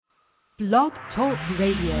Blog Talk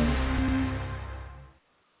Radio.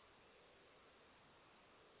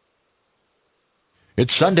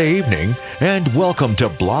 It's Sunday evening, and welcome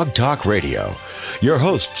to Blog Talk Radio. Your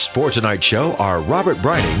hosts for tonight's show are Robert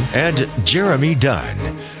Brining and Jeremy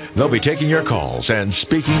Dunn. They'll be taking your calls and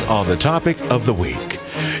speaking on the topic of the week.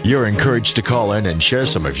 You're encouraged to call in and share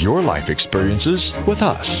some of your life experiences with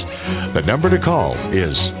us. The number to call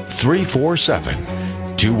is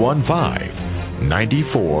 347-215-9442.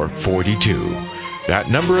 That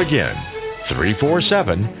number again,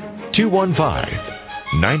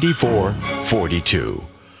 347-215-9442.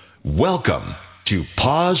 Welcome to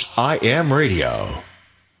Pause I Am Radio.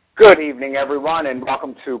 Good evening, everyone, and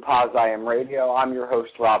welcome to Pause I Am Radio. I'm your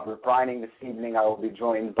host, Robert Brining. This evening I will be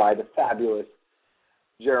joined by the fabulous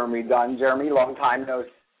Jeremy Dunn. Jeremy, long time no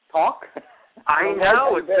talk. I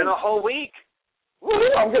know. It's been a whole week.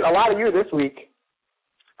 Woo-hoo, I'm getting a lot of you this week.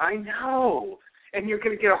 I know. And you're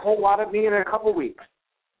going to get a whole lot of me in a couple weeks.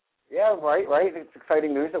 Yeah, right. It's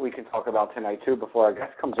exciting news that we can talk about tonight, too, before our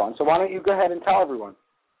guest comes on. So why don't you go ahead and tell everyone?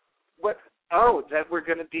 That we're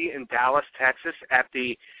going to be in Dallas, Texas at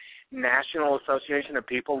the National Association of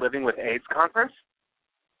People Living with AIDS conference?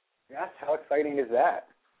 Yes, how exciting is that?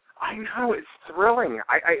 I know, it's thrilling.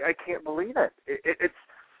 I can't believe it.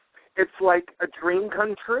 It's like a dream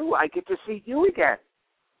come true. I get to see you again.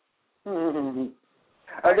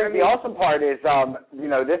 I think the awesome part is,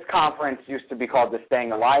 this conference used to be called the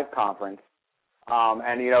Staying Alive Conference.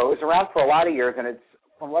 And, it was around for a lot of years, and it's,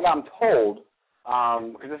 from what I'm told,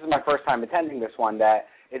 because this is my first time attending this one, that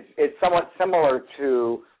it's somewhat similar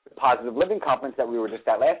to the Positive Living Conference that we were just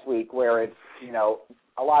at last week, where it's,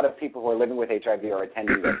 a lot of people who are living with HIV are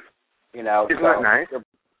attending this. Isn't that nice?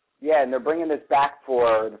 Yeah, and they're bringing this back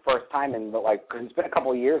for the first time in, cause it's been a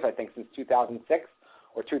couple of years, I think, since 2006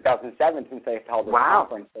 or 2007 since they held this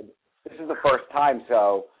conference. So this is the first time,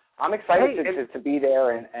 so I'm excited to be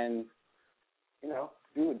there and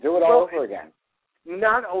do it all over again.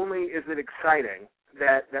 Not only is it exciting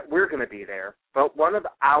that we're going to be there, but one of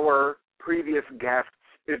our previous guests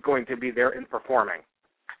is going to be there and performing.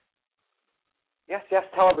 Yes,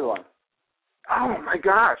 tell everyone. Oh, my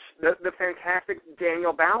gosh. The fantastic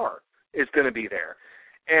Daniel Bauer is going to be there.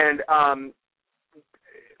 And,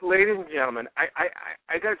 ladies and gentlemen,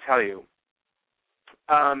 I got to tell you,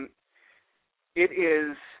 it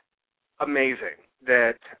is amazing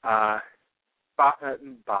that Bob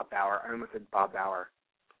Bauer. I almost said Bob Bauer.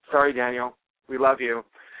 Sorry, Daniel. We love you.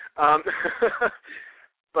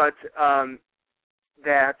 But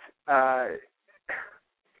that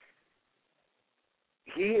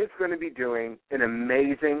he is going to be doing an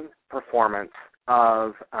amazing performance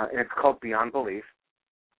of, and it's called Beyond Belief,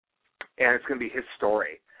 and it's going to be his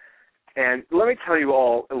story. And let me tell you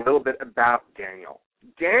all a little bit about Daniel.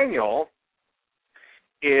 Daniel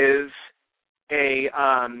is he's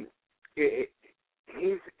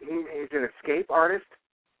an escape artist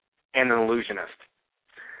and an illusionist.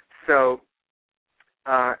 So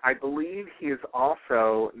I believe he is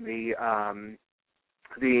also the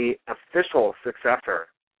official successor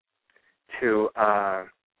to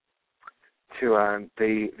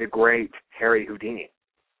the great Harry Houdini,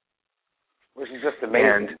 which is just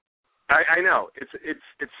amazing. And I know it's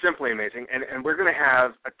simply amazing, and we're going to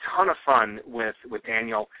have a ton of fun with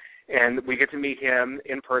Daniel, and we get to meet him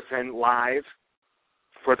in person live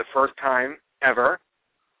for the first time ever.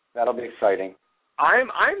 That'll be exciting.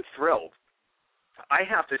 I'm thrilled. I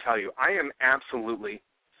have to tell you, I am absolutely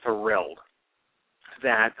thrilled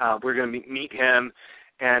that we're going to meet him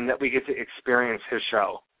and that we get to experience his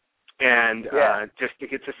show and just to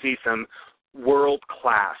get to see some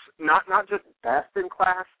world-class, not just best in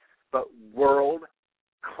class, but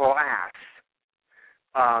world-class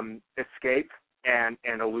escape and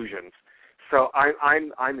illusions. So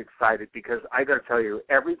I'm excited because I got to tell you,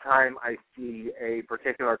 every time I see a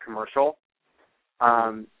particular commercial,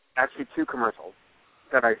 actually two commercials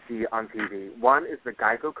that I see on TV. One is the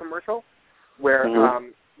Geico commercial, where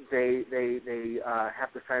they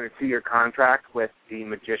have to sign a 2-year contract with the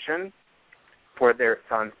magician for their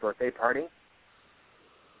son's birthday party.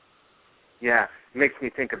 Yeah, makes me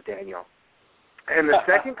think of Daniel. And the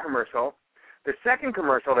second commercial that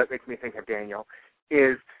makes me think of Daniel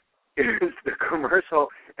is the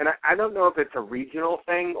commercial, and I don't know if it's a regional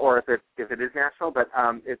thing or if it is national, but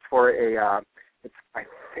it's for I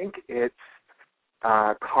think it's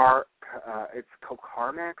it's called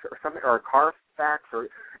CarMax or something, or Carfax, or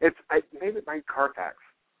maybe it might be Carfax,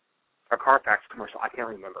 a Carfax commercial. I can't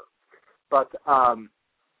remember, but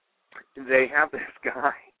they have this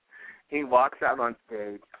guy. He walks out on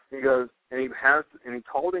stage. He goes, and he's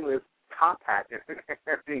holding this top hat, and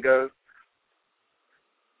he goes,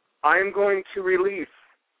 I'm going to release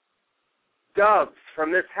doves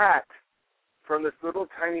from this hat, from this little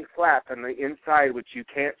tiny flap on the inside, which you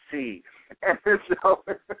can't see. And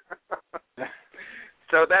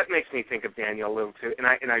so that makes me think of Daniel a little too, and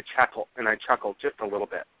I chuckle just a little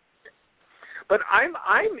bit. But I'm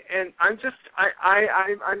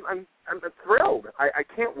thrilled. I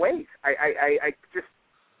can't wait.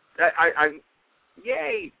 I'm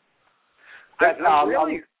yay.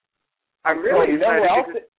 I'm really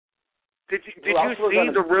excited. Did you see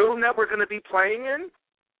the room that we're going to be playing in?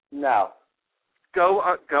 No.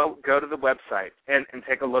 Go to the website and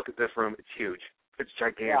take a look at this room. It's huge. It's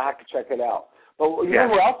gigantic. Yeah, I have to check it out. But you know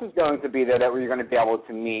who else is going to be there that you're going to be able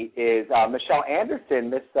to meet is Michelle Anderson,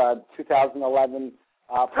 Miss 2011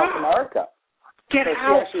 Plus America. Get so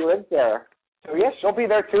out. She actually lives there. So, yes, she'll be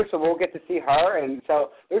there, too, so we'll get to see her. And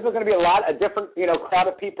so there's going to be a lot of different, crowd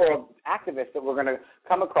of people, activists that we're going to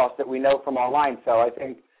come across that we know from online. So I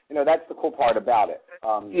think, that's the cool part about it.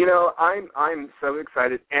 I'm so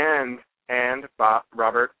excited. And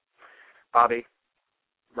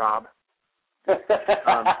Rob.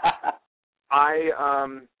 I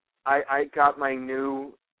got my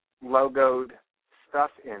new logoed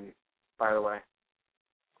stuff in, by the way.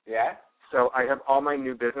 Yeah? So I have all my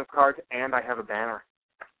new business cards, and I have a banner.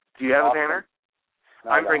 Do you have a banner?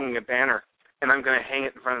 No, I'm bringing a banner, and I'm going to hang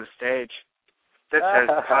it in front of the stage that says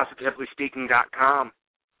positivelyspeaking.com.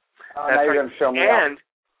 Now you're going to show me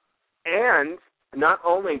and not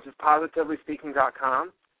only just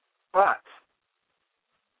positively-speaking.com, but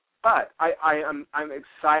I'm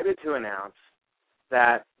excited to announce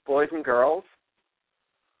that, boys and girls,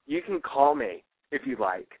 you can call me, if you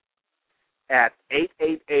like, at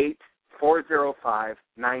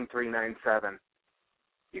 888-405-9397.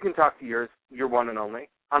 You can talk to your one and only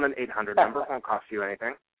on an 800 number. It won't cost you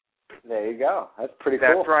anything. There you go. That's pretty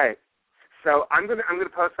cool. That's right. So I'm gonna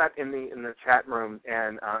post that in the chat room,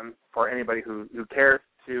 and for anybody who cares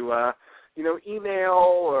to email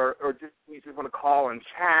or just you just want to call and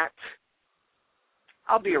chat,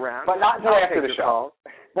 I'll be around. But not until after the show.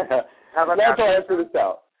 How about not until after the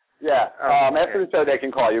show. Yeah, after the show they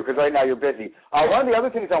can call you because right now you're busy. One of the other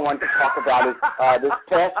things I wanted to talk about is this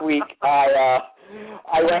past week I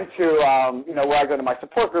went to where I go to my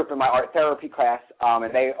support group in my art therapy class,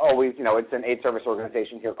 and they always it's an AIDS service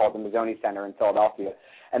organization here called the Mazzoni Center in Philadelphia,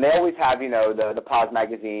 and they always have the POS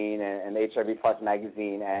magazine and the HIV Plus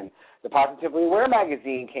magazine, and the Positively Aware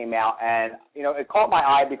magazine came out, and it caught my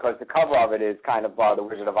eye because the cover of it is kind of the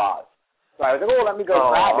Wizard of Oz. So I was like, let me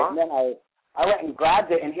go grab it, and then I went and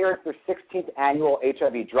grabbed it, and here it's their 16th annual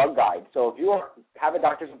HIV drug guide. So if you have a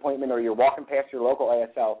doctor's appointment or you're walking past your local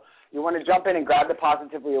ASL, you want to jump in and grab the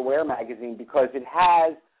Positively Aware magazine because it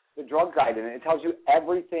has the drug guide in it. It tells you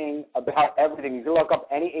everything about everything. You can look up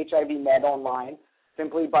any HIV med online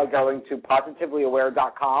simply by going to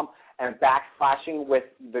positivelyaware.com and backslashing with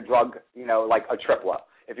the drug, like a tripla,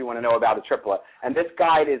 if you want to know about a tripla. And this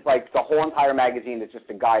guide is like the whole entire magazine is just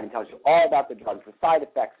a guide and tells you all about the drugs, the side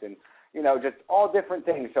effects, and just all different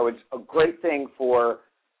things. So it's a great thing for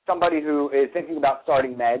somebody who is thinking about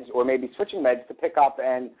starting meds or maybe switching meds to pick up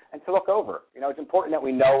and to look over. It's important that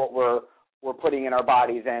we know what we're putting in our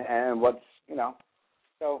bodies and what's,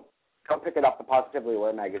 So come pick it up, the Positively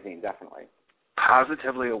Aware magazine, definitely.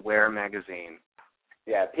 Positively Aware magazine.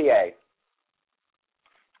 Yeah, PA.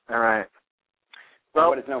 All right. Well,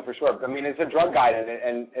 what it's known for sure. I mean, it's a drug guide,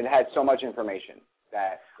 and it has so much information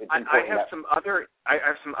that it's important. I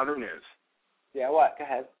have some other news. Yeah, what? Go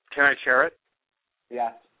ahead. Can I share it?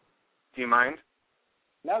 Yes. Do you mind?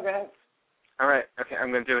 No, go ahead. All right. Okay, I'm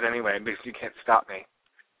going to do it anyway because you can't stop me.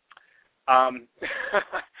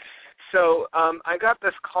 So I got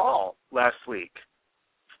this call last week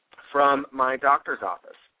from my doctor's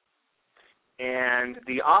office, and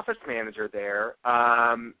the office manager there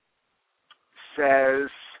says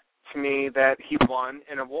to me that he won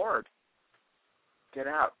an award. Get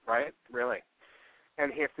out, right? Really.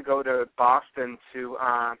 And he has to go to Boston to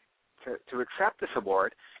accept this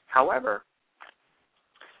award. However,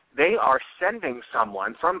 they are sending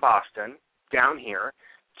someone from Boston down here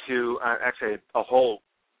to actually a whole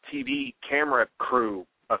TV camera crew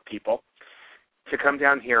of people to come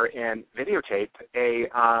down here and videotape a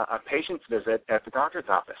patient's visit at the doctor's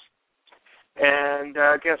office. And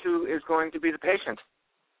guess who is going to be the patient?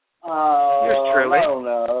 Oh, yours truly.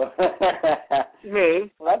 No.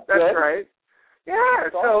 Me. Well, that's good. Right. Yeah.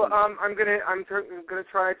 That's so awesome. I'm gonna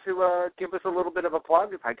try to give us a little bit of a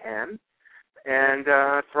plug if I can, and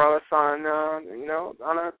throw us on on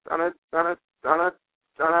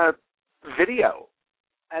a video.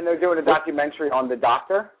 And they're doing a documentary on the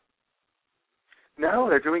doctor? No,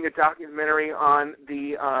 they're doing a documentary on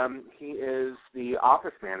he is the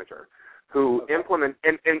office manager who implement,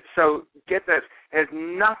 and so get this, it has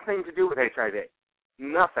nothing to do with HIV.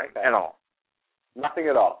 Nothing at all. Nothing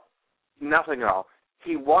at all. Nothing at all.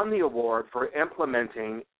 He won the award for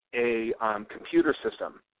implementing a computer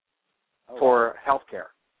system for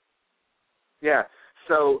healthcare. Yeah.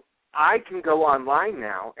 So I can go online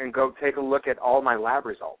now and go take a look at all my lab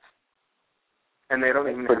results, and they don't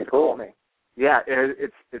even have to call me. Yeah,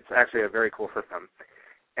 it's actually a very cool system,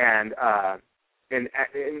 and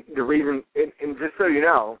the reason, and just so you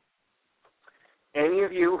know, any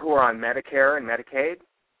of you who are on Medicare and Medicaid,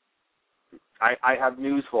 I have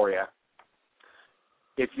news for you.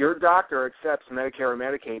 If your doctor accepts Medicare or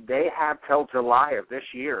Medicaid, they have till July of this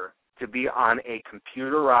year to be on a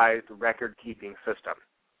computerized record-keeping system.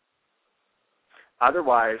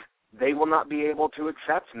 Otherwise, they will not be able to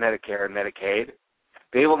accept Medicare and Medicaid.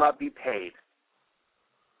 They will not be paid.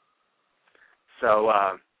 So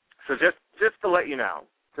just to let you know.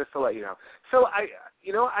 So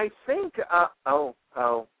I think.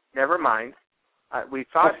 Never mind. We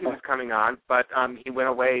thought he was coming on, but he went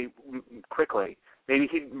away quickly. Maybe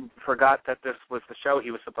he forgot that this was the show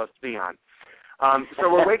he was supposed to be on. So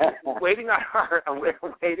we're waiting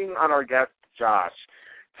on our guest Josh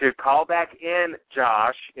to call back in.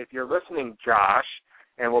 Josh, if you're listening, Josh,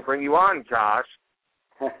 and we'll bring you on, Josh.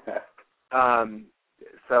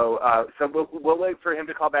 So we'll wait for him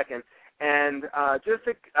to call back in. And just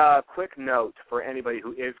a quick note for anybody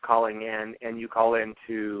who is calling in, and you call in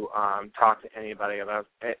to talk to any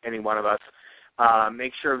one of us.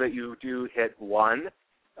 Make sure that you do hit 1.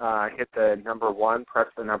 Hit the number 1, press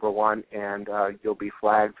the number 1, and you'll be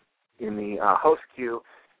flagged in the host queue,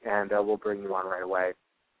 and we'll bring you on right away.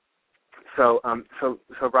 So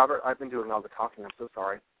Robert, I've been doing all the talking. I'm so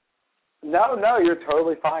sorry. No, you're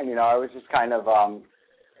totally fine. I was just kind of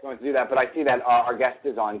going to do that, but I see that our guest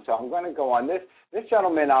is on, so I'm going to go on. This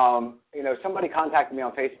gentleman, somebody contacted me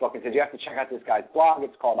on Facebook and said, you have to check out this guy's blog.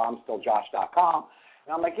 It's called I'mStillJosh.com.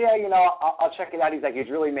 And I'm like, yeah, I'll check it out. He's like, he's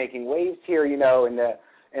really making waves here,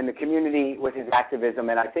 in the community with his activism,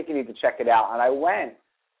 and I think you need to check it out. And I went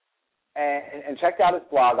and checked out his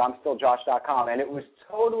blog, I'mStillJosh.com, and it was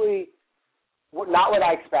totally not what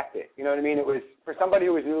I expected. You know what I mean? It was, for somebody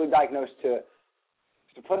who was newly diagnosed, to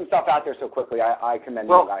put himself out there so quickly, I commend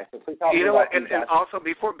you guys. So please tell me what, and also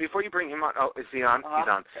before you bring him on, is he on? He's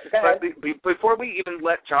on. But before we even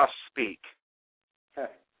let Josh speak,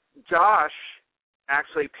 Josh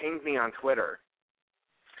actually pinged me on Twitter,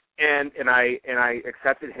 and I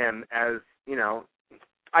accepted him as,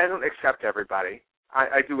 I don't accept everybody.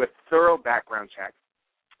 I do a thorough background check,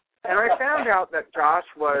 and I found out that Josh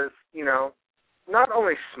was, not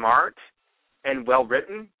only smart and well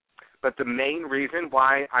written, but the main reason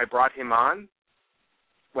why I brought him on,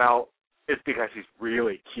 well, is because he's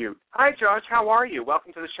really cute. Hi, Josh. How are you?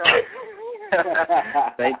 Welcome to the show.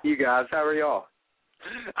 Thank you, guys. How are y'all?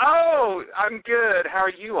 Oh, I'm good. How are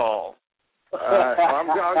you all?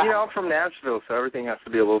 I'm from Nashville, so everything has to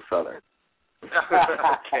be a little southern.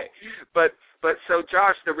 Okay. But so,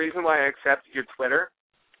 Josh, the reason why I accept your Twitter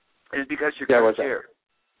is because you're here.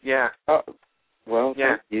 Yeah. Oh, well,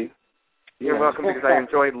 yeah. Thank you. You're welcome, because I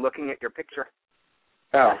enjoyed looking at your picture.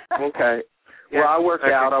 Oh, okay. Yeah. Well, I work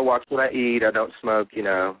out. I watch what I eat. I don't smoke.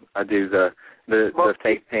 I do the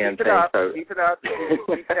fake tan thing. Keep it up.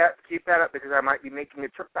 Keep that up, because I might be making a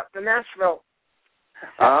trip up to Nashville.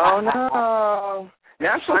 Oh no,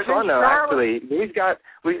 Nashville's fun though. Actually, we've got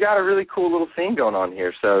a really cool little scene going on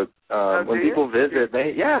here. So when people visit,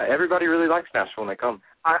 everybody really likes Nashville when they come.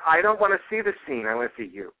 I don't want to see the scene. I want to see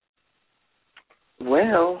you.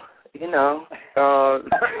 Well. Now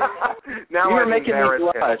you're making me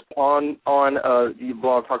blush on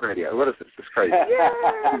Blog Talk Radio. What is this? This is crazy. Yeah.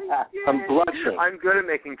 I'm blushing. I'm good at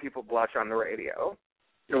making people blush on the radio.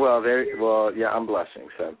 Well, yeah, I'm blushing.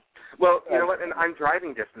 So. Well, you know what? And I'm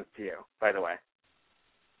driving distance to you, by the way.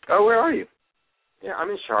 Oh, where are you? Yeah, I'm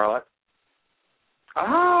in Charlotte.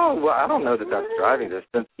 Oh, well, I don't know that that's driving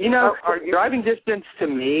distance. Driving distance to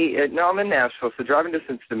me. No, I'm in Nashville, so driving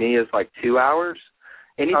distance to me is like 2 hours.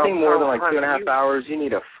 Anything more than like 2.5 hours, you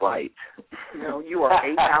need a flight. No, you are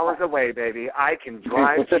 8 hours away, baby. I can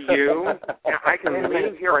drive to you. I can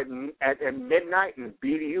leave here at midnight and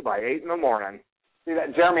be to you by 8 in the morning. See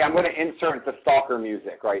that, Jeremy? I'm going to insert the stalker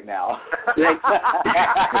music right now.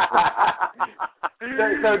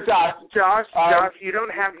 So Josh, you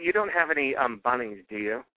don't have any bunnies, do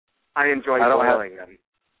you? I enjoy boiling them.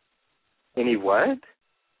 Any what?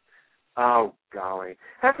 Oh, golly.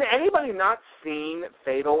 Has anybody not seen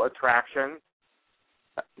Fatal Attraction?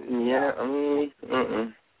 Yeah.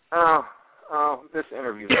 Oh, Oh, this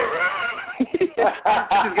interview. This is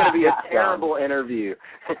going to be a terrible interview.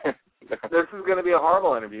 This is going to be a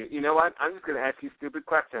horrible interview. You know what? I'm just going to ask you stupid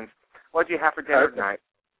questions. What do you have for dinner tonight?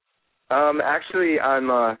 Actually, I'm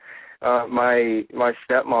my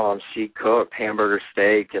stepmom. She cooked hamburger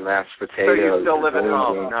steak and mashed potatoes. So you still live at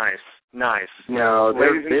home? Nice. No,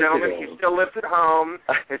 they're ladies and gentlemen, he still lives at home.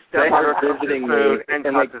 His stepmother cooks his food and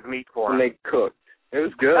cuts his meat for him. And they cooked. It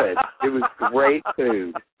was good. It was great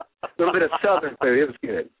food. A little bit of Southern food. It was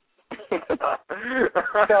good. So,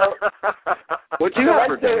 what'd you have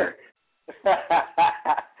for dinner?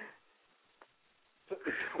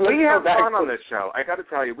 We have fun on this show. I got to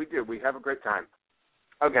tell you, we do. We have a great time.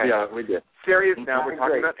 Okay. Yeah, we did. Serious now. We're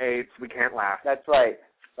talking about AIDS. We can't laugh. That's right.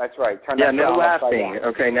 Turn yeah, that no down. laughing.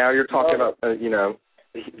 Okay, now you're talking about, the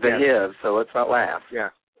HIV, so let's not laugh. Yeah.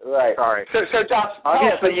 Right. Sorry. So Josh,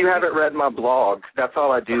 obviously you haven't read my blog. That's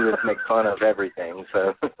all I do is make fun of everything.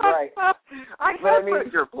 So. Right. I have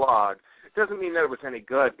read your blog. It doesn't mean that it was any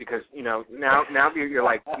good because now you're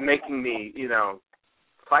like making me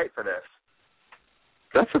fight for this.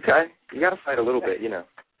 That's okay. You got to fight a little bit, It's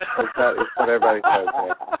what everybody says.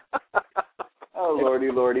 Man. Oh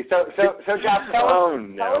lordy. So Josh, tell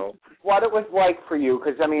us what it was like for you,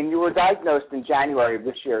 because you were diagnosed in January of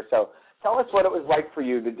this year. So tell us what it was like for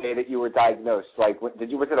you the day that you were diagnosed. Like, was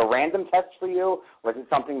it a random test for you? Was it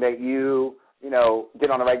something that you did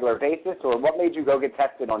on a regular basis, or what made you go get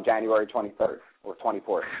tested on January 23rd or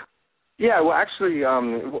 24th? Yeah, well, actually,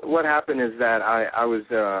 what happened is that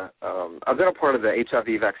I've been a part of the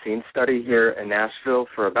HIV vaccine study here in Nashville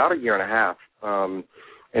for about a year and a half,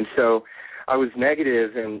 and so I was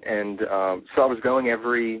negative, and so I was going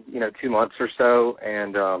every 2 months or so,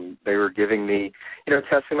 and they were giving me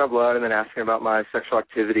testing my blood and then asking about my sexual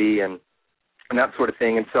activity and that sort of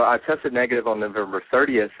thing, and so I tested negative on November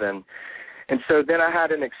 30th, and so then I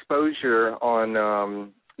had an exposure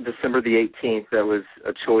on December the 18th. That was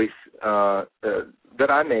a choice that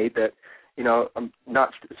I made that, I'm not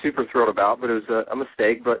super thrilled about, but it was a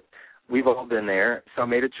mistake, but we've all been there. So I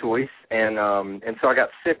made a choice, and so I got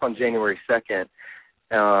sick on January 2nd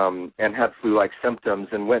and had flu-like symptoms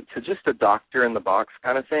and went to just a doctor in the box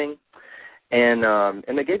kind of thing.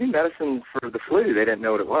 And they gave me medicine for the flu. They didn't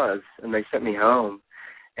know what it was, and they sent me home.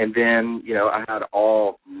 And then, I had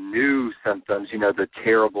all new symptoms, the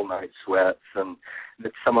terrible night sweats and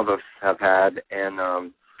that some of us have had.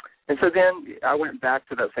 And so then I went back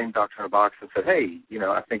to that same doctor in a box and said, hey,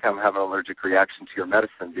 I think I'm having an allergic reaction to your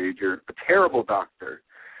medicine, dude. You're a terrible doctor.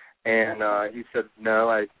 And he said, no,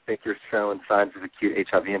 I think you're showing signs of acute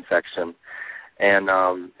HIV infection.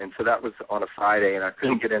 And so that was on a Friday, and I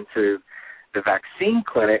couldn't get into the vaccine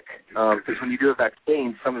clinic because when you do a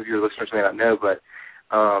vaccine, some of your listeners may not know, but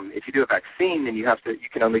if you do a vaccine, then you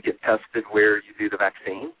can only get tested where you do the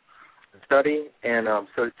vaccine study, and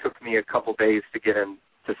so it took me a couple days to get in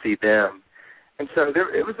to see them. And so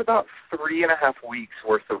it was about 3.5 weeks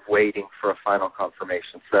worth of waiting for a final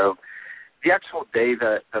confirmation. So the actual day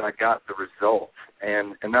that I got the results,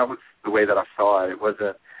 and that was the way that I saw it. It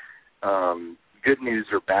wasn't good news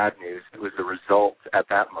or bad news. It was the result at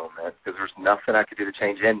that moment because there was nothing I could do to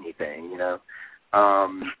change anything,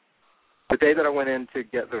 The day that I went in to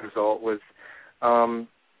get the result was,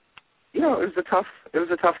 it was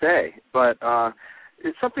a tough day, but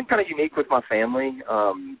it's something kind of unique with my family.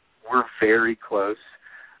 We're very close.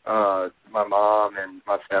 My mom and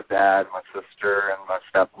my stepdad, my sister and my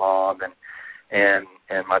stepmom, and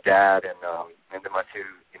my dad, and then my two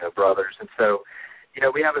brothers. And so,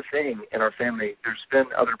 we have a thing in our family. There's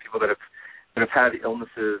been other people that have had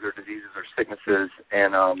illnesses or diseases or sicknesses,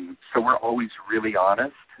 and so we're always really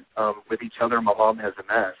honest with each other. My mom has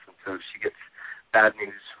MS, and so if she gets bad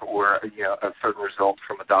news or a certain result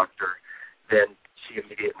from a doctor, then she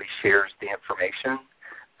immediately shares the information.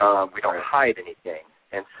 We don't hide anything.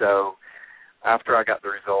 And so after I got the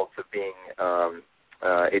results of being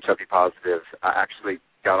HIV positive, I actually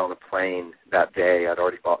got on a plane that day. I'd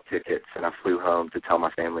already bought tickets, and I flew home to tell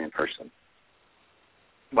my family in person.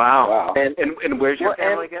 Wow. And where's your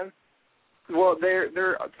family again? Well, they're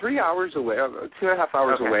 3 hours away, 2.5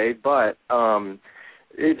 hours away, but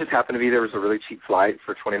it just happened to be there was a really cheap flight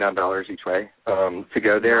for $29 each way to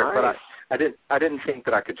go there. Nice. But I didn't think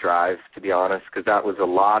that I could drive, to be honest, because that was a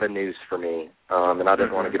lot of news for me, and I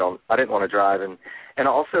didn't want to get on. I didn't want to drive, and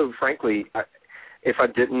also, frankly, if I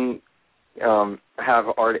didn't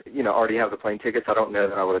already have the plane tickets, I don't know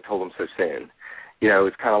that I would have told them so soon.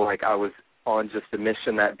 It's kind of like I was on just a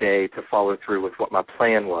mission that day to follow through with what my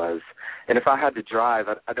plan was, and if I had to drive,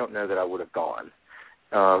 I don't know that I would have gone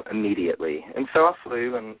immediately. And so I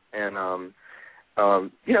flew and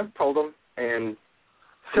told them, and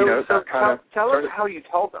tell us how you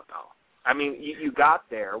told them, though. I mean, you got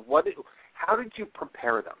there. How did you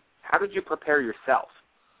prepare them? How did you prepare yourself?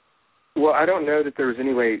 Well, I don't know that there was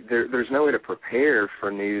any way. There's no way to prepare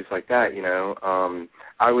for news like that.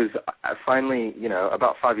 I finally,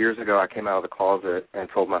 about 5 years ago, I came out of the closet and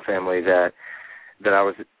told my family that I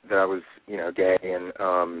was gay, and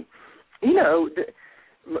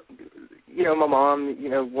my mom,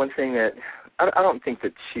 one thing that I don't think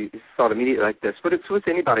that she thought immediately like this, but it's with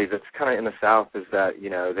anybody that's kind of in the South is that,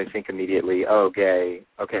 they think immediately, oh, gay,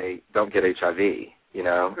 okay, don't get HIV,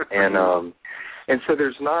 and so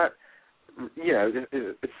there's not,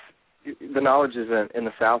 it's, the knowledge isn't in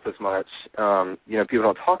the South as much. People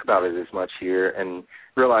don't talk about it as much here and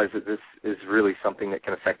realize that this is really something that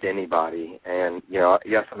can affect anybody. And,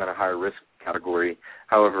 yes, I'm in a higher risk category.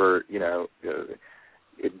 However,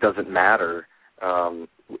 it doesn't matter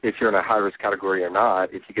if you're in a high-risk category or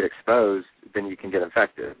not. If you get exposed, then you can get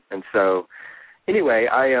infected. And so, anyway,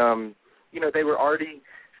 they were already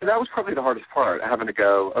 – so that was probably the hardest part, having to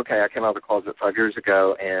go, okay, I came out of the closet 5 years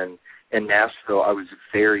ago, and in Nashville I was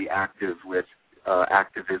very active with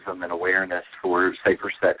activism and awareness for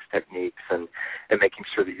safer sex techniques and making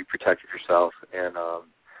sure that you protected yourself. And,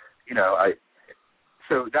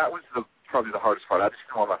 so that was probably the hardest part. I just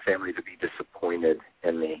didn't want my family to be disappointed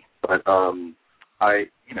in me. But I,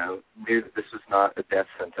 knew that this was not a death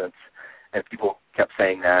sentence, and people kept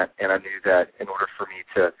saying that, and I knew that in order for me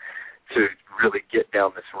to really get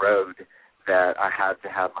down this road, that I had to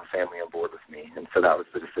have my family on board with me. And so that was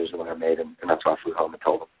the decision that I made, and that's why I flew home and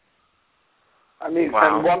told them. I mean,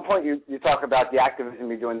 wow. At one point you talk about the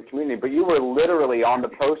activism you do in the community, but you were literally on the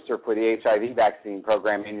poster for the HIV vaccine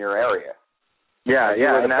program in your area. Yeah,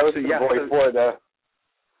 and actually,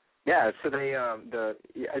 so they,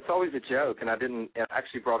 it's always a joke, and I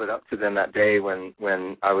actually brought it up to them that day when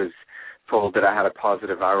I was told that I had a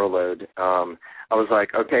positive viral load. I was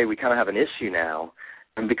like, okay, we kind of have an issue now,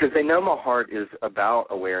 and because they know my heart is about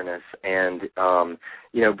awareness and,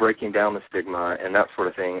 breaking down the stigma and that sort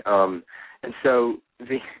of thing. And so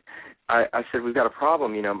I said, we've got a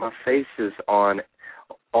problem. My face is on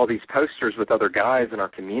all these posters with other guys in our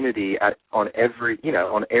community on every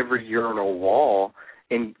urinal wall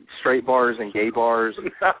in straight bars and gay bars.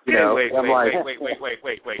 Wait.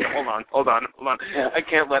 Hold on. I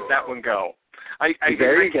can't let that one go.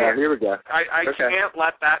 Here we go. I can't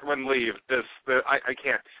let that one leave. I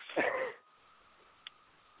can't.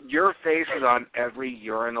 Your face is on every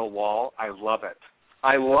urinal wall. I love it.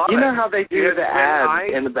 I love it. You know how they do the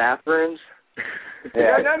ads in the bathrooms?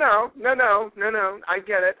 Yeah. No. I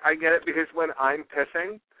get it because when I'm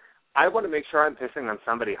pissing, I want to make sure I'm pissing on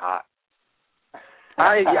somebody hot.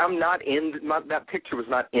 I'm not in that picture was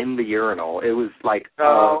not in the urinal. It was like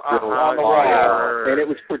and it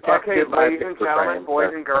was protected by ladies and gentlemen,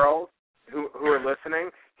 boys and girls who are listening.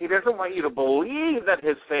 He doesn't want you to believe that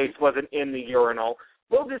his face wasn't in the urinal.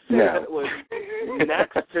 We'll just say that it was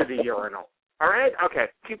next to the urinal. All right? Okay,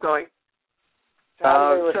 keep going.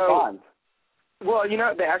 How do they respond? Well,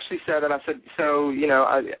 they actually said, and I said, so,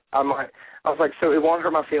 I was like, so it won't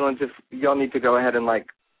hurt my feelings if y'all need to go ahead and,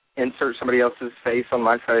 insert somebody else's face on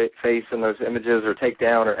my face in those images or take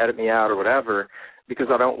down or edit me out or whatever,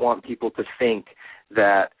 because I don't want people to think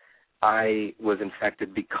that I was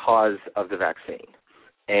infected because of the vaccine.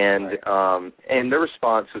 And and their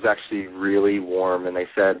response was actually really warm, and they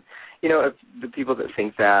said, if the people that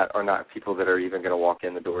think that are not people that are even going to walk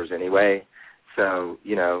in the doors anyway, so,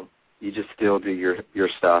 you just still do your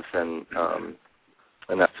stuff and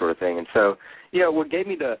that sort of thing. And so, what gave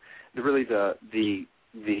me the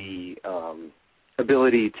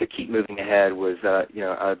ability to keep moving ahead was,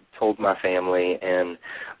 I told my family, and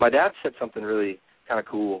my dad said something really kind of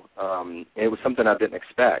cool. It was something I didn't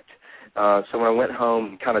expect. So when I went home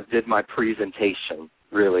and kind of did my presentation,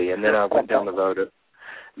 really, and then I went down the road of,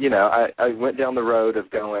 I went down the road of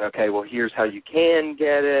going, okay, well, here's how you can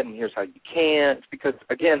get it, and here's how you can't, because,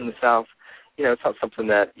 again, in the South, it's not something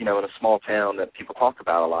that, in a small town that people talk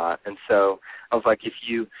about a lot. And so I was like, if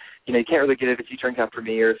you can't really get it if you drink after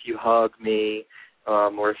me or if you hug me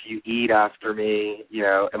or if you eat after me,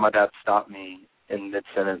 and my dad stopped me in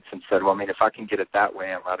mid-sentence and said, well, I mean, if I can get it that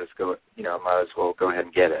way, I might as well go ahead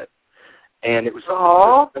and get it. And it was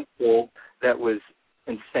simple that was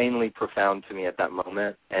insanely profound to me at that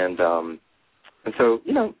moment. And so,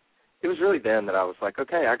 it was really then that I was like,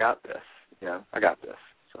 okay, I got this. I got this.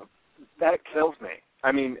 So that kills me.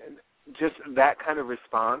 I mean, just that kind of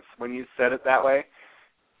response when you said it that way,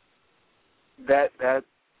 that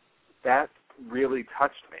really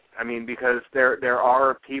touched me. I mean, because there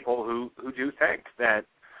are people who do think that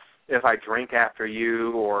if I drink after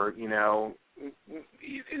you or,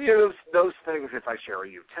 those things, if I share a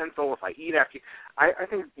utensil, if I eat after you, I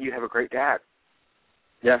think you have a great dad.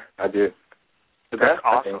 Yeah, I do. That's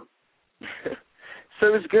awesome. So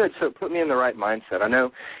it was good. So it put me in the right mindset. I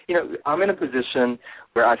know, I'm in a position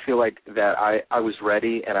where I feel like that I was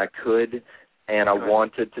ready and I could and I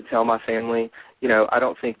wanted to tell my family. I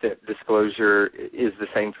don't think that disclosure is the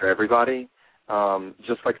same for everybody.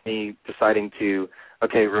 Just like me deciding to,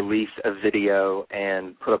 release a video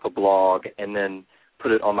and put up a blog and then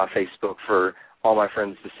put it on my Facebook for all my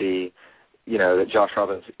friends to see, that Josh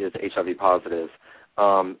Robbins is HIV positive.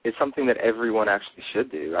 It's something that everyone actually should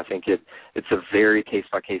do. I think it's a very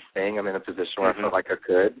case-by-case thing. I'm in a position where I felt like I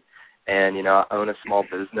could. And, I own a small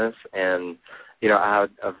business, and, I had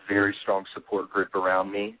a very strong support group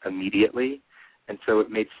around me immediately. And so it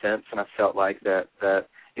made sense, and I felt like that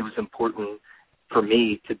it was important for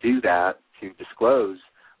me to do that, to disclose.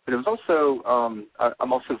 But it was also,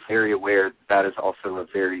 I'm also very aware that is also a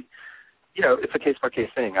very, it's a case-by-case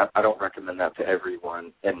thing. I don't recommend that to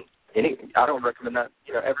everyone. And I don't recommend that.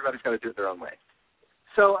 Everybody's got to do it their own way.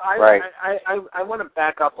 So I want to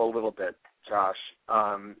back up a little bit, Josh,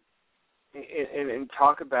 and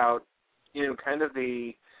talk about, kind of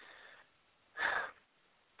the,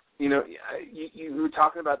 you were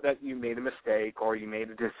talking about that you made a mistake or you made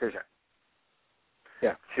a decision.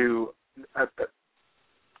 Yeah.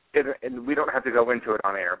 And we don't have to go into it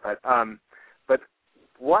on air, but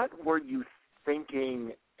what were you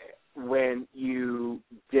thinking when you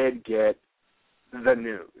did get the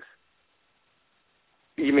news?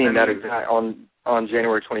 You mean exact on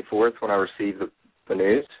January 24th when I received the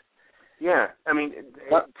news? Yeah. I mean,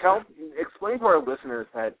 explain to our listeners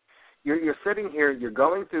that you're sitting here, you're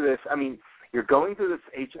going through this. I mean, you're going through this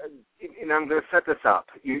and I'm going to set this up.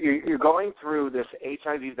 You're going through this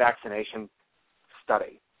HIV vaccination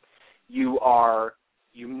study. You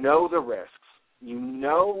know the risks. You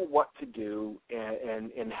know what to do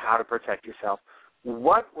and how to protect yourself.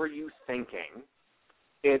 What were you thinking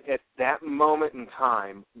at that moment in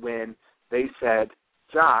time when they said,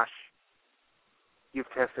 Josh, you've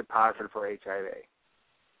tested positive for HIV?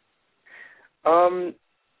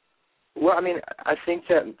 Well, I mean, I think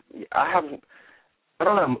that I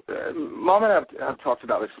don't know, Mom and I have talked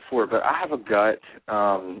about this before, but I have a gut.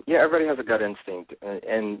 Everybody has a gut instinct,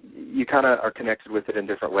 and you kind of are connected with it in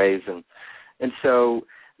different ways. And so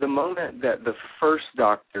the moment that the first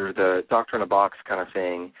doctor, the doctor in a box kind of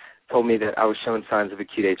thing, told me that I was showing signs of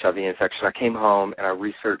acute HIV infection, I came home and I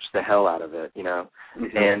researched the hell out of it,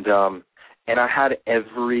 and I had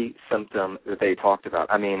every symptom that they talked about.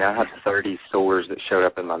 I mean, I had 30 sores that showed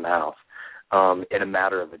up in my mouth in a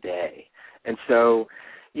matter of a day. And so,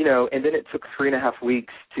 and then it took 3.5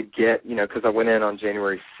 weeks to get, because I went in on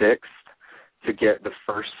January 6th to get the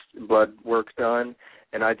first blood work done,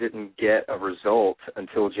 and I didn't get a result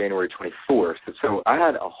until January 24th. So I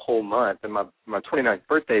had a whole month, and my 29th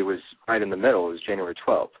birthday was right in the middle. It was January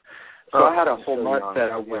 12th. So I had a whole month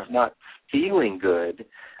that I was not feeling good,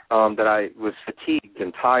 that I was fatigued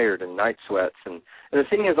and tired and night sweats. And the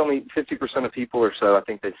thing is, only 50% of people or so, I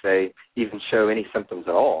think they say, even show any symptoms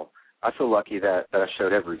at all. I feel lucky that I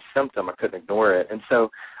showed every symptom. I couldn't ignore it. And so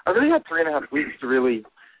I really had 3.5 weeks to really,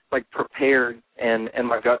 prepare, and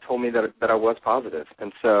my gut told me that I was positive.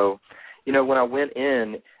 And so, when I went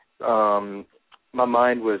in, my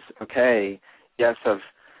mind was, okay, yes, I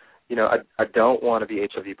don't want to be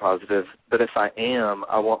HIV positive, but if I am,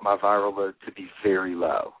 I want my viral load to be very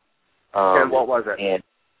low. And what was it? And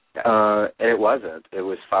it wasn't. It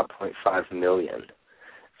was 5.5 million.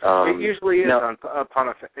 It usually is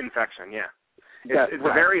upon infection, yeah. It's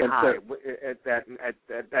very high at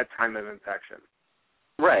that time of infection.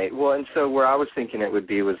 Right. Well, and so where I was thinking it would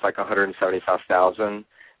be was 175,000.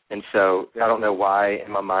 And so I don't know why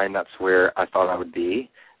in my mind that's where I thought I would be,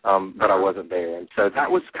 but I wasn't there. And so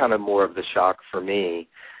that was kind of more of the shock for me.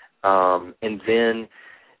 And then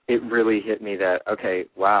it really hit me that, okay,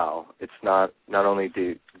 wow, it's not only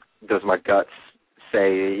does my gut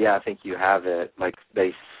say, yeah, I think you have it,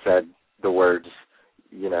 they said the words,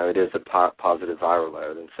 it is a positive viral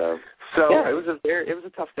load. And so yeah, it was a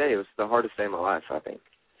tough day. It was the hardest day of my life, I think.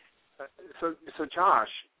 So Josh,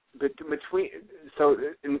 you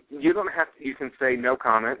don't have to, you can say no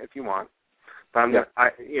comment if you want, but I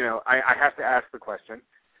have to ask the question.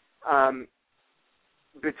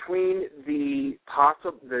 Between the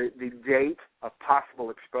date of possible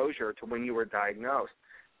exposure to when you were diagnosed,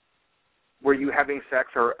 were you having sex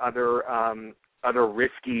or other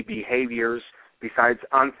risky behaviors besides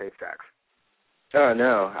unsafe sex? Oh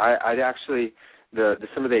no, I actually, the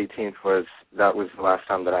December the 18th was the last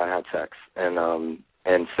time that I had sex, and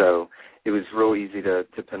And so it was real easy to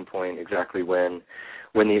pinpoint exactly when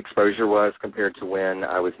the exposure was compared to when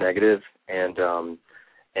I was negative. And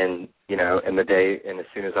you know, in the day, and as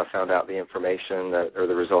soon as I found out the information or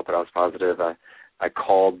the result that I was positive, I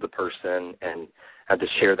called the person and had to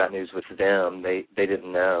share that news with them. They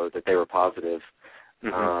didn't know that they were positive.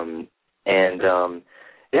 Mm-hmm. And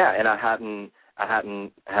I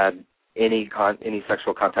hadn't had any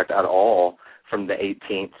sexual contact at all from the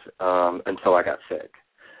 18th until I got sick.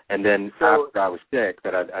 And then after I was sick,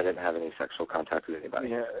 that I didn't have any sexual contact with anybody.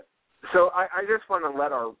 Yeah. So I just want to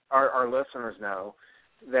let our listeners know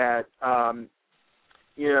that,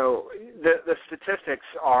 you know, the statistics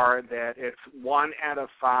are that it's 1 out of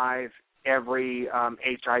 5 every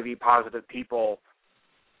HIV positive people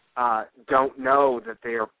don't know that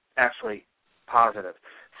they are actually positive.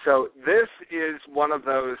 So this is one of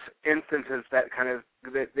those instances that kind of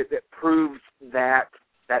that proves that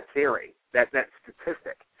theory, that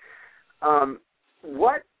statistic.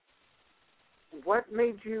 What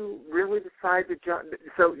made you really decide to jump?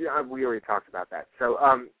 So we already talked about that. So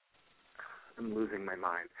I'm losing my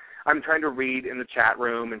mind. I'm trying to read in the chat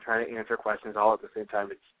room and trying to answer questions all at the same time.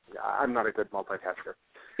 I'm not a good multitasker.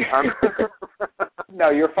 No,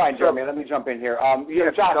 you're fine, Jeremy. Let me jump in here.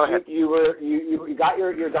 Yes, Josh, go ahead. You got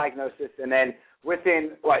your diagnosis, and then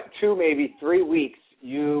within 2, maybe 3 weeks,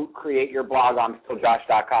 you create your blog on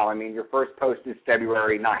stilljosh.com. I mean, your first post is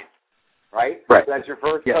February 9th, right? Right. So that's your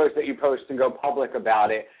first post that you post and go public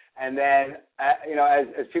about it. And then, you know,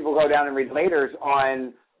 as people go down and read later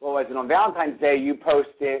on, on Valentine's Day, you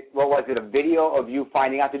posted, a video of you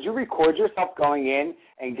finding out. Did you record yourself going in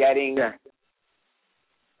and getting? Yeah.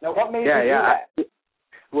 Now, what made you do that?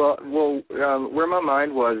 Well, where my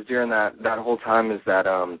mind was during that whole time is that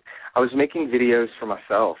I was making videos for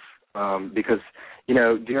myself because, you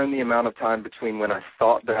know, during the amount of time between when I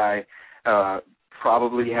thought that I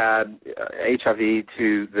probably had HIV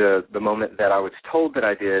to the moment that I was told that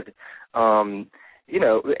I did, you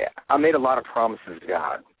know, I made a lot of promises to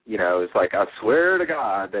God. You know, it's like, I swear to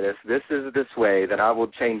God that if this is this way, then I will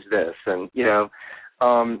change this. And, you know,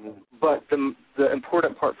 but the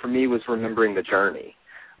important part for me was remembering the journey,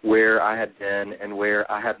 where I had been and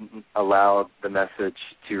where I hadn't allowed the message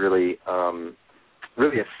to really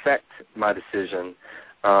affect my decision.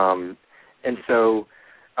 And so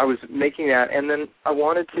I was making that, and then I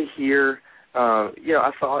wanted to hear, you know,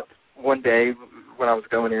 I thought one day when I was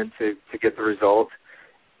going in to get the result,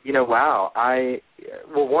 you know, wow, I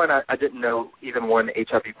didn't know even one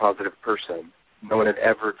HIV positive person. No one had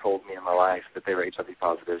ever told me in my life that they were HIV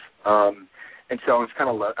positive. And so I was kind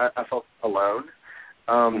of I felt alone.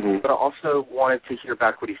 But I also wanted to hear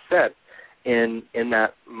back what he said in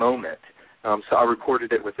that moment. So I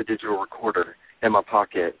recorded it with a digital recorder in my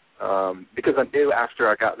pocket because I knew after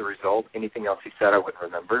I got the result, anything else he said I wouldn't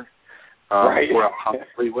remember, or I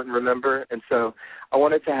possibly wouldn't remember. And so I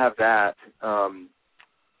wanted to have that.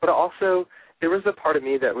 But also, there was a part of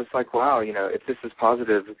me that was like, wow, you know, if this is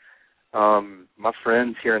positive, my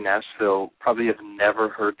friends here in Nashville probably have never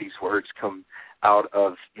heard these words come out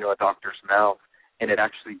of, you know, a doctor's mouth and it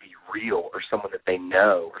actually be real, or someone that they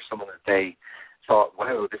know, or someone that they thought,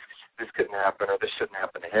 whoa, this couldn't happen, or this shouldn't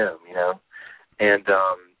happen to him, you know. And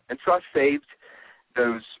so I saved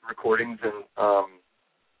those recordings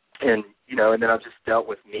and you know, and then I just dealt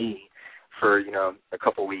with me for, you know, a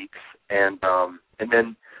couple weeks, and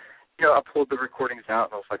then, you know, I pulled the recordings out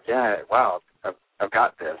and I was like, yeah, wow, I've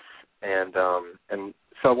got this, and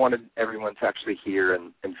so I wanted everyone to actually hear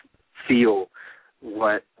and feel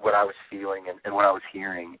what I was feeling and what I was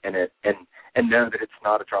hearing, and know that it's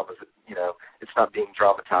not a drama, you know, it's not being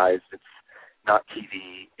dramatized, it's not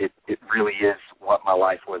TV, it really is what my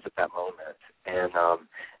life was at that moment,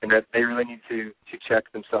 and that they really need to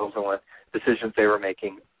check themselves on what decisions they were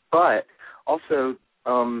making, but also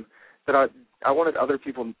that I wanted other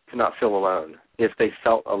people to not feel alone if they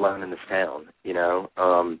felt alone in this town, you know.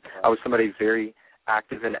 I was somebody very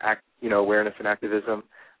active in awareness and activism,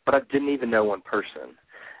 but I didn't even know one person.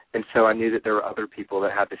 And so I knew that there were other people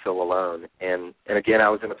that had to feel alone. And again, I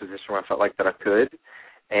was in a position where I felt like that I could,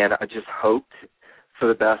 and I just hoped for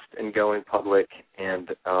the best in going public. And,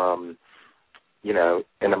 you know,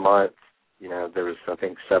 in a month, you know, there was, I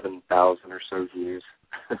think, 7,000 or so views.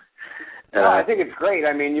 I think it's great.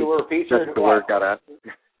 I mean, you were featured. Just the word got out.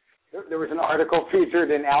 There was an article featured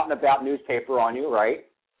in Out and About newspaper on you, right?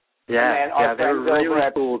 Yeah, they were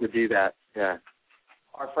really cool to do that. Yeah.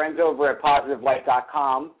 Our friends over at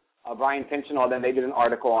PositiveLife.com, Brian Pinchinall, then they did an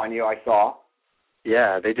article on you, I saw.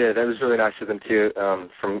 Yeah, they did. That was really nice of them, too,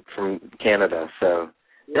 from Canada. So,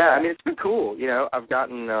 yeah, I mean, it's been cool. You know, I've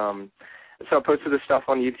gotten So I posted this stuff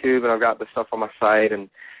on YouTube, and I've got the stuff on my site. And,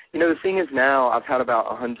 the thing is now I've had about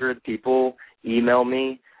 100 people email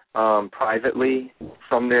me privately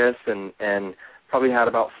from this, and probably had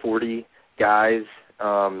about 40 guys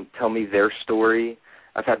tell me their story.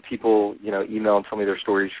 I've had people, email and tell me their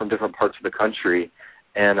stories from different parts of the country.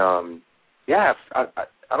 And, I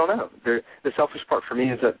don't know. The selfish part for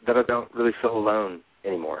me is that I don't really feel alone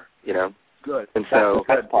anymore, Good. And so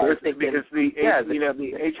that's thinking, because the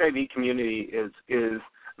HIV community is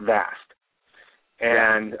vast,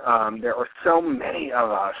 and there are so many of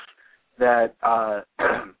us that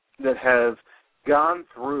that have gone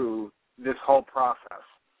through this whole process.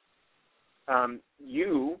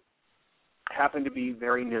 You happen to be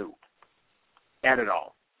very new at it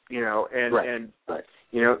all, and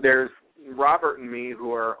there's Robert and me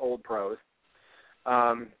who are old pros.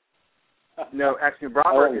 No, actually,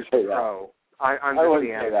 Robert is the pro. I'm just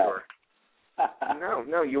the amateur.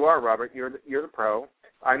 No, you are, Robert. You're the pro.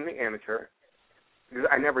 I'm the amateur.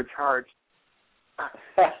 I never charged.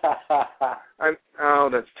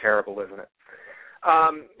 That's terrible, isn't it?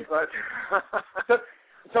 But let's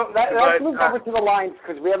move over to the lines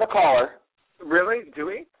because we have a caller. Really? Do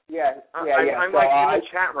we? Yeah. I'm in the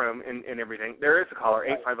chat room and everything. There is a caller,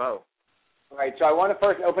 850. All right, so I want to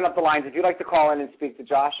first open up the lines. If you'd like to call in and speak to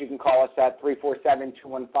Josh, you can call us at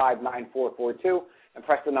 347-215-9442 and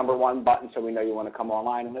press the number 1 button so we know you want to come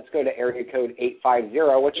online. And let's go to area code 850.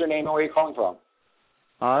 What's your name and where are you calling from?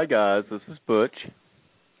 Hi, guys. This is Butch.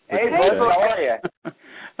 Hey, Butch. How are you?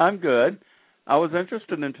 I'm good. I was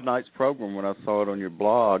interested in tonight's program when I saw it on your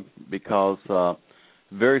blog because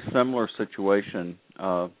very similar situation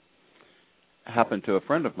happened to a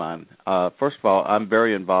friend of mine. First of all, I'm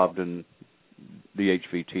very involved in the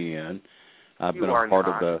HVTN. I've been a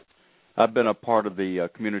part of the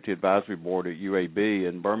Community Advisory Board at UAB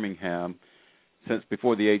in Birmingham since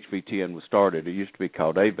before the HVTN was started. It used to be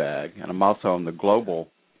called AVAG, and I'm also on the Global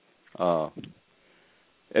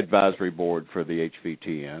Advisory Board for the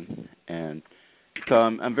HVTN. And so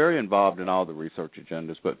I'm very involved in all the research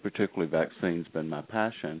agendas, but particularly vaccines been my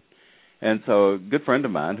passion. And so a good friend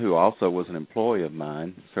of mine who also was an employee of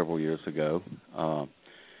mine several years ago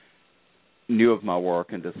knew of my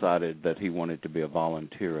work and decided that he wanted to be a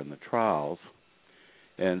volunteer in the trials.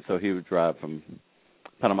 And so he would drive from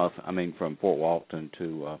from Fort Walton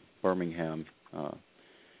to Birmingham,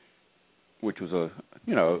 which was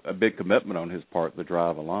a big commitment on his part, the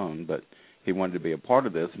drive alone, but he wanted to be a part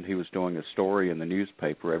of this, and he was doing a story in the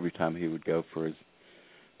newspaper every time he would go for his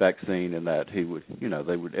vaccine, and that he would,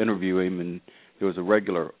 they would interview him, and there was a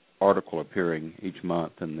regular article appearing each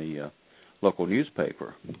month in the local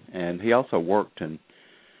newspaper. And he also worked in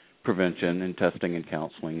prevention and testing and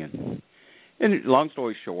counseling. And long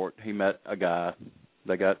story short, he met a guy.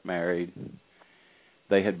 They got married.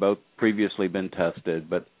 They had both previously been tested,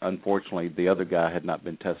 but unfortunately the other guy had not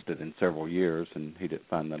been tested in several years, and he didn't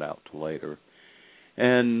find that out till later.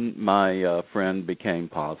 And my friend became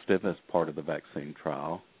positive as part of the vaccine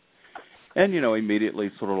trial. And, immediately,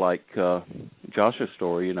 sort of like Josh's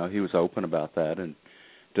story, he was open about that and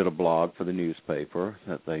did a blog for the newspaper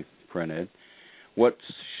that they printed. What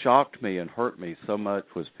shocked me and hurt me so much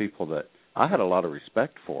was people that I had a lot of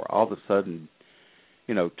respect for all of a sudden,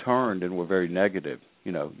 turned and were very negative.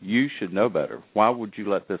 You should know better. Why would you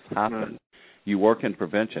let this happen? You work in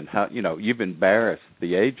prevention. How, you've embarrassed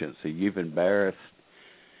the agency. You've embarrassed,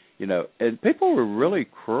 and people were really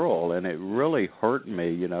cruel, and it really hurt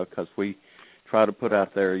me, because we try to put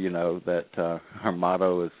out there, that our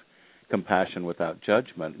motto is compassion without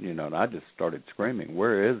judgment, and I just started screaming,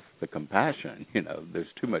 where is the compassion? There's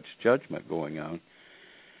too much judgment going on.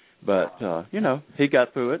 But, he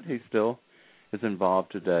got through it. He still is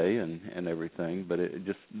involved today and everything, but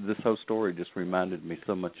this whole story just reminded me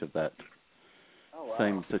so much of that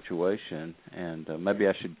same situation, and maybe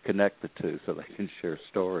I should connect the two so they can share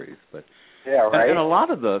stories. But yeah, right. And a lot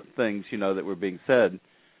of the things, that were being said,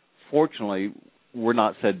 fortunately, were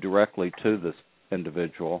not said directly to this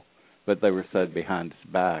individual, but they were said behind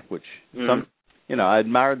his back, which I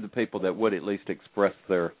admired the people that would at least express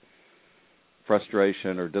their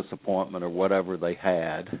frustration or disappointment or whatever they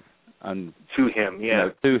had to him,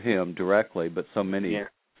 to him directly. But so many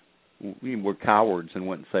were cowards and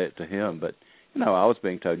wouldn't say it to him. But I was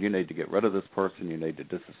being told, you need to get rid of this person, you need to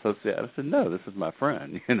disassociate. I said, no, this is my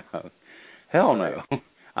friend. Hell no.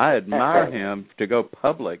 I admire him to go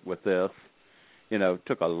public with this.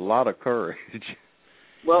 Took a lot of courage.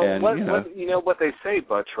 Well, and, what they say,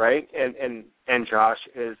 Butch, right, and Josh,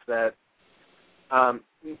 is that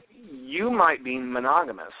you might be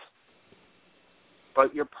monogamous,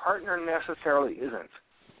 but your partner necessarily isn't.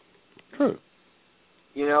 True.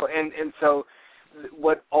 You know, and so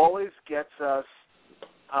what always gets us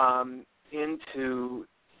into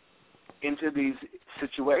these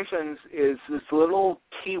situations is this little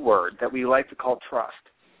keyword that we like to call trust.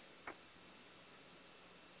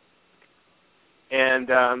 And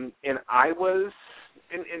I was,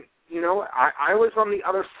 you know, I was on the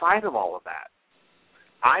other side of all of that.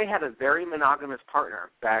 I had a very monogamous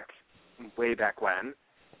partner way back when,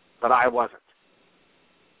 but I wasn't.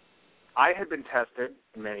 I had been tested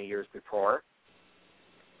many years before,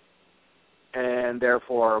 and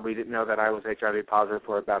therefore we didn't know that I was HIV positive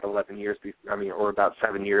for about 11 years, or about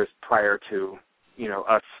 7 years prior to, you know,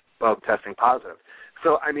 us both testing positive.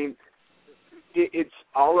 So, I mean, it's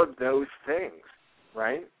all of those things,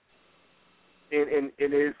 right? And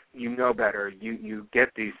it is, you know better, you get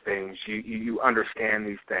these things, you understand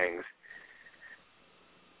these things.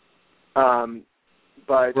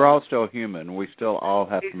 But we're all still human. We still all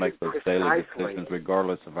have to make those daily precisely. decisions,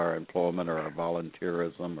 regardless of our employment or our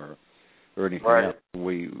volunteerism or anything right. else.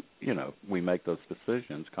 We make those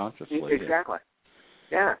decisions consciously. Exactly.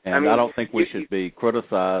 Yeah. And I don't think we should be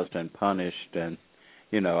criticized and punished. And,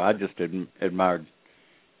 you know, I just admired,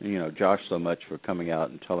 you know, Josh so much for coming out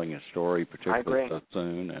and telling his story, particularly so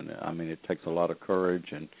soon. And, I mean, it takes a lot of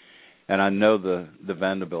courage. And I know the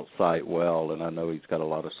Vanderbilt site well, and I know he's got a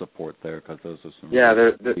lot of support there because those are some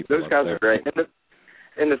those guys are great.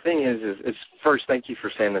 And the thing is first, thank you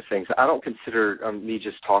for saying those things. I don't consider me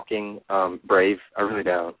just talking brave. I really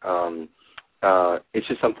don't. It's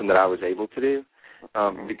just something that I was able to do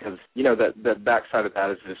because, you know, the backside of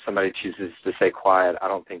that is if somebody chooses to stay quiet, I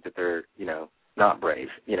don't think that they're, you know, not brave,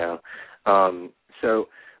 you know. So,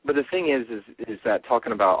 but the thing is that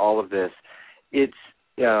talking about all of this, it's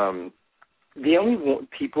the only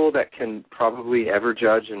people that can probably ever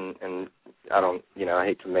judge, and I don't, you know, I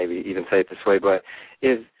hate to maybe even say it this way, but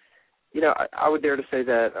is, you know, I would dare to say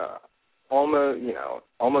that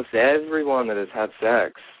almost everyone that has had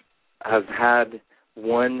sex has had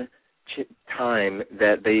one time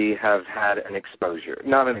that they have had an exposure,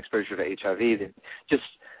 not an exposure to HIV, just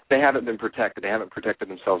they haven't been protected. They haven't protected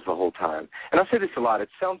themselves the whole time. And I say this a lot. It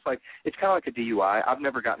sounds like it's kind of like a DUI. I've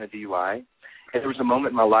never gotten a DUI. And there was a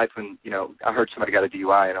moment in my life when, you know, I heard somebody got a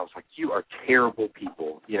DUI, and I was like, you are terrible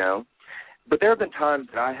people, you know. But there have been times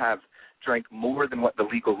that I have drank more than what the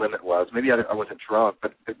legal limit was. Maybe I wasn't drunk,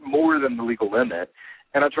 but more than the legal limit.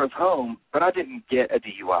 And I drove home, but I didn't get a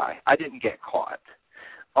DUI. I didn't get caught.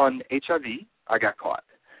 On HIV, I got caught.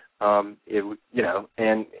 You know,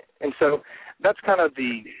 and so that's kind of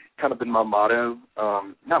been my motto.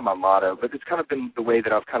 Not my motto, but it's kind of been the way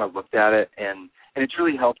that I've kind of looked at it, and it's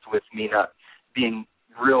really helped with me not being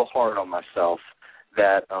real hard on myself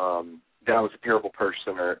that I was a terrible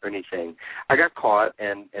person or anything. I got caught,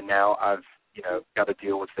 and now I've, you know, got to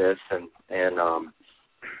deal with this, and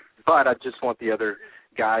but I just want the other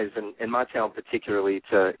guys in my town particularly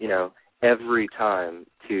to, you know, every time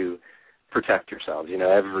to protect yourselves, you know,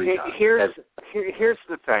 every time. Here's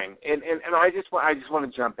the thing, and I just want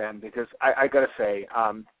to jump in because I got to say,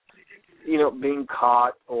 you know, being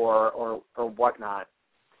caught or whatnot,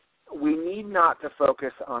 we need not to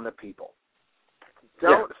focus on the people.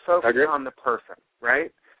 Don't focus on the person,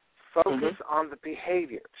 right? Focus on the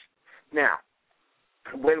behaviors. Now,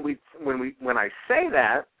 when I say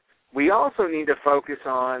that, we also need to focus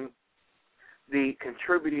on the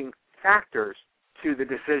contributing factors to the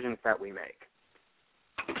decisions that we make.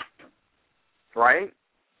 Right?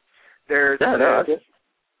 There's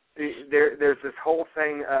this whole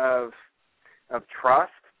thing of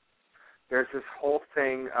trust. There's this whole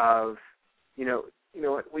thing of, you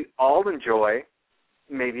know, we all enjoy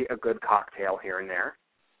maybe a good cocktail here and there,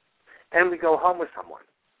 and we go home with someone.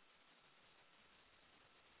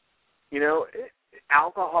 You know,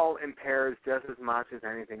 alcohol impairs just as much as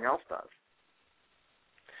anything else does.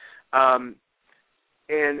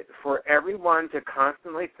 And for everyone to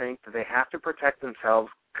constantly think that they have to protect themselves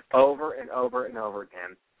over and over and over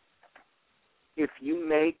again, if you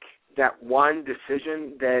make that one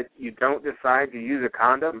decision that you don't decide to use a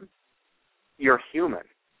condom, you're human.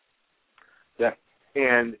 Yeah.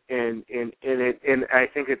 And I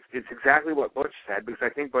think it's exactly what Butch said, because I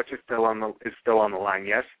think Butch is still on the line.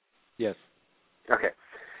 Yes. Yes. Okay.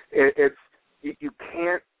 You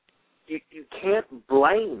can't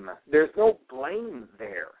blame. There's no blame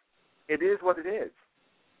there. It is what it is.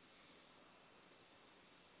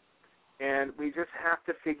 And we just have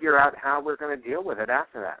to figure out how we're going to deal with it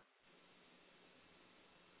after that.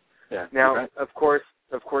 Yeah. Now, right. of course,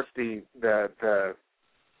 the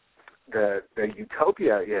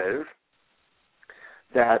utopia is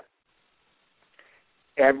that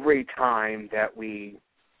every time that we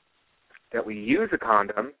that we use a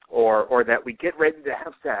condom or that we get ready to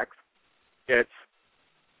have sex. It's,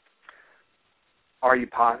 are you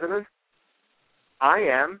positive? I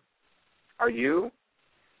am. Are you?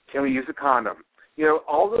 Can we use a condom? You know,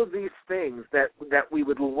 all of these things that we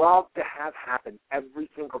would love to have happen every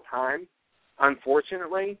single time,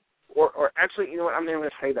 unfortunately, or actually, you know what, I'm not even going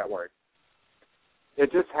to say that word.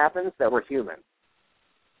 It just happens that we're human.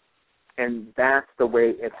 And that's the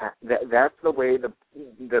way that's the way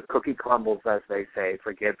the cookie crumbles, as they say.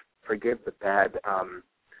 Forgive the bad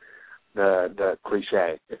the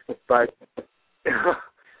cliche, but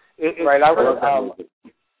right. I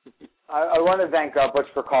want to thank Butch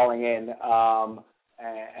for calling in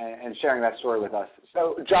and sharing that story with us.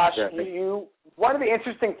 So, Josh, one of the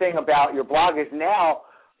interesting thing about your blog is now,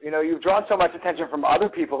 you know, you've drawn so much attention from other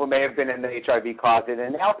people who may have been in the HIV closet,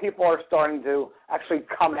 and now people are starting to actually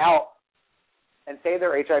come out and say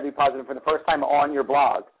they're HIV positive for the first time on your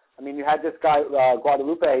blog. I mean, you had this guy,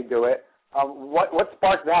 Guadalupe, do it. What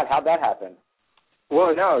sparked that? How'd that happen?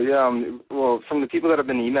 Well, no, from the people that have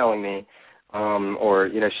been emailing me or,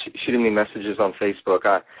 you know, shooting me messages on Facebook,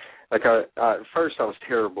 at first I was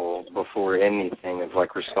terrible before anything of,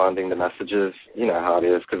 like, responding to messages. You know how it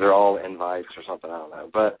is, because they're all invites or something, I don't know.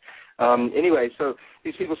 But anyway, so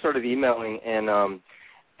these people started emailing, and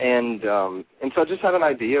so I just had an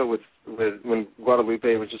idea with when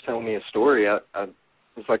Guadalupe was just telling me a story. I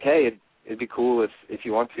was like, hey, it'd be cool if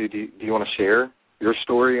you want to. Do you want to share your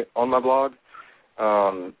story on my blog?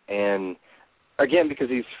 And again, because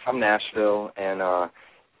he's from Nashville, and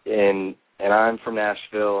I'm from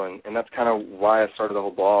Nashville, and that's kind of why I started the whole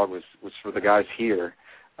blog was for the guys here.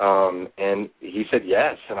 And he said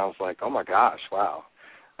yes, and I was like, oh my gosh, wow.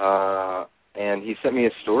 And he sent me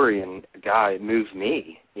a story, and God, it moved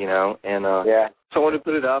me, you know. And so I wanted to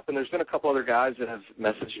put it up, and there's been a couple other guys that have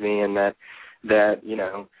messaged me, and that you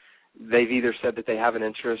know, they've either said that they have an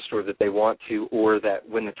interest or that they want to, or that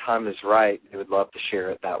when the time is right, they would love to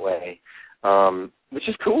share it that way, which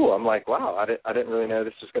is cool. I'm like, wow, I didn't really know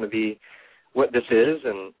this was going to be what this is,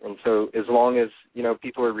 and so as long as, you know,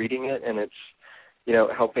 people are reading it and it's, you know,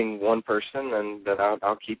 helping one person, and then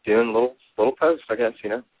I'll keep doing little posts, I guess, you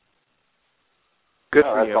know. Good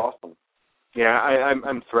for you. That's awesome. Yeah,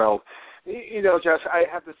 I'm thrilled. You know, Josh, I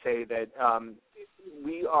have to say that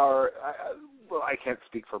we are. Well, I can't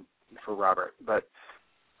speak for Robert, but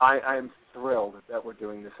I'm thrilled that we're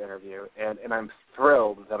doing this interview, and I'm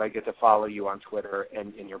thrilled that I get to follow you on Twitter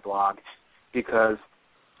and in your blog, because,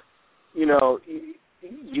 you know,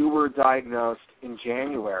 you were diagnosed in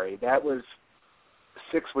January. That was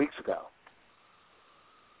 6 weeks ago.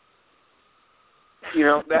 You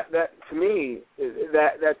know, that to me,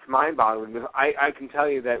 that's mind-boggling. Because I can tell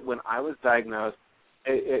you that when I was diagnosed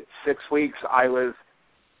at 6 weeks, I was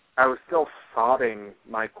still sobbing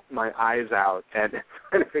my eyes out and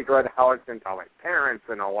trying to figure out how I was going to tell my parents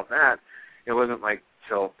and all of that. It wasn't like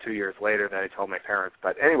till 2 years later that I told my parents.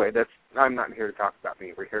 But anyway, I'm not here to talk about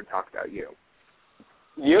me. We're here to talk about you.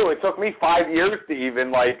 It took me 5 years to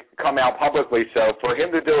even, like, come out publicly. So for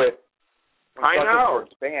him to do it in such a short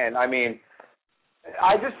span, I mean,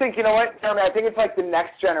 I just think, you know what, Jeremy, I think it's like the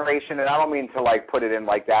next generation, and I don't mean to, like, put it in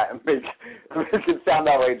like that and make it sound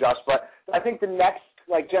that way, Josh, but I think the next,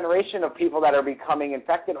 like, generation of people that are becoming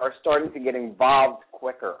infected are starting to get involved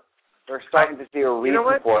quicker. They're starting to see a reason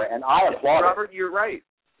for it, and I applaud Robert, you're right.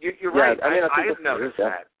 You're right. I mean, I have noticed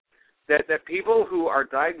that people who are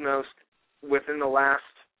diagnosed within the last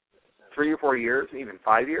 3 or 4 years, even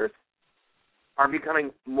 5 years, are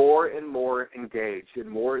becoming more and more engaged and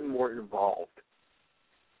more involved.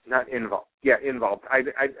 Not involved. Yeah, involved. I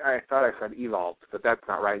thought I said evolved, but that's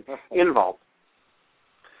not right. Involved.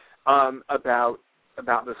 About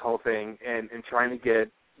this whole thing and trying to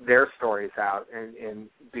get their stories out, and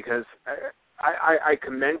because I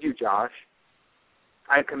commend you, Josh.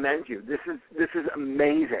 I commend you. This is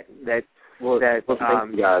amazing. Thank you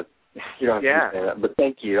guys. You don't have to say that, but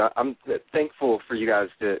thank you. I'm thankful for you guys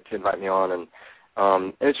to invite me on,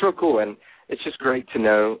 and it's real cool, and it's just great to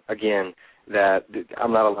know again that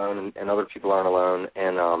I'm not alone, and other people aren't alone,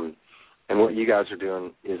 and what you guys are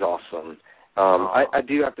doing is awesome. I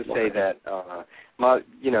do have to say that my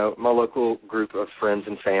local group of friends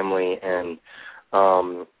and family, and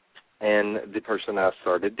the person I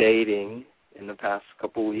started dating in the past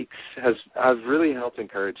couple weeks has really helped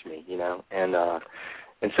encourage me, you know, and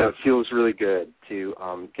so it feels really good to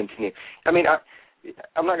continue. I mean,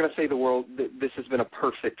 I'm not going to say this has been a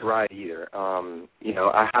perfect ride either. You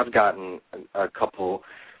know, I have gotten a couple.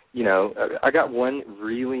 You know, I got one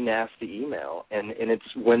really nasty email, and it's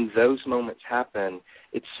when those moments happen,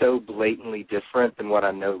 it's so blatantly different than what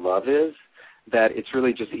I know love is that it's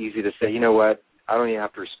really just easy to say, you know what, I don't even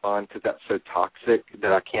have to respond because that's so toxic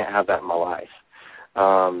that I can't have that in my life.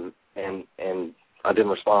 And I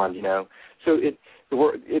didn't respond, you know. So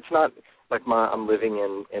it's not like I'm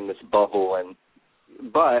living in this bubble,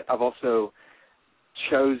 but I've also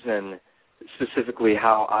chosen specifically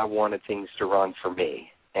how I wanted things to run for me.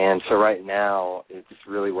 And so right now it's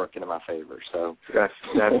really working in my favor. So that's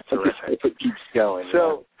terrific. It keeps going.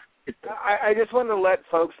 So I just want to let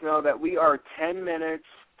folks know that we are 10 minutes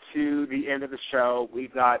to the end of the show.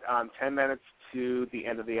 We've got 10 minutes to the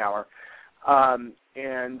end of the hour. And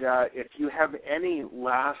if you have any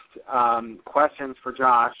last questions for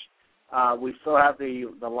Josh, we still have the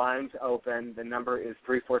lines open. The number is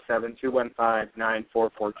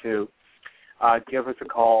 347-215-9442. Give us a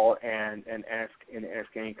call and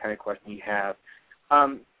ask any kind of question you have.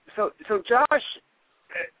 So Josh,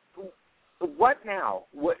 what now?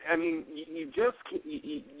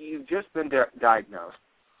 You've just been diagnosed.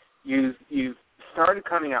 You've started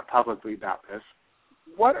coming out publicly about this.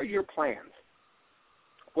 What are your plans?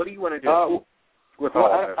 What do you want to do with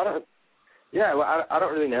all of this? I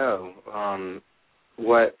don't really know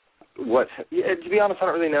to be honest, I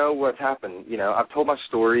don't really know what's happened. You know, I've told my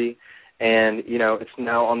story, and you know, it's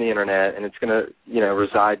now on the internet, and it's going to, you know,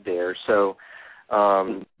 reside there. So,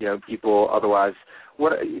 you know, people otherwise.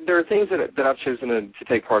 There are things that I've chosen to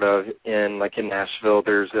take part of in Nashville.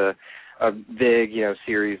 There's a big, you know,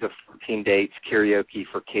 series of 14 dates, karaoke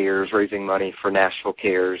for CARES, raising money for Nashville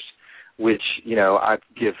CARES, which, you know, I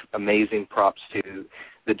give amazing props to.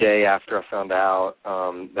 The day after I found out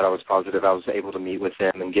that I was positive, I was able to meet with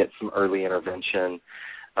them and get some early intervention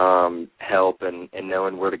help and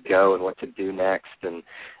knowing where to go and what to do next. And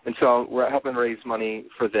so we're helping raise money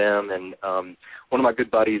for them. And one of my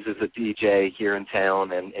good buddies is a DJ here in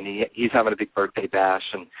town, and he's having a big birthday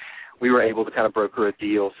bash. And we were able to kind of broker a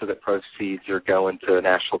deal so that proceeds are going to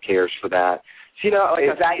Nashville CARES for that. So, you know,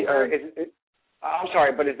 I'm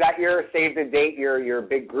sorry, but is that your save the date, your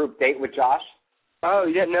big group date with Josh? Oh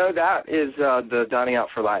yeah, no, that is the Dining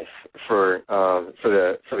Out for Life for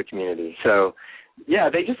the community. So yeah,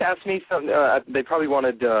 they just asked me something. They probably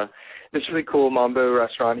wanted this really cool Mambo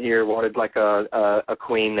restaurant here wanted like a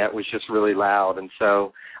queen that was just really loud, and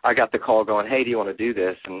so I got the call going, hey, do you want to do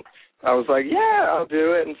this? And I was like, yeah, I'll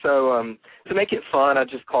do it. And so to make it fun, I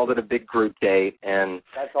just called it a big group date, and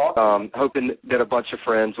that's awesome. Hoping that a bunch of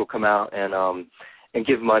friends will come out and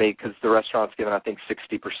give money because the restaurant's giving, I think,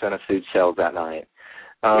 60% of food sales that night.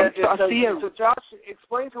 So Josh,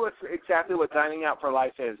 explain to us exactly what Dining Out for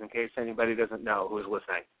Life is in case anybody doesn't know who is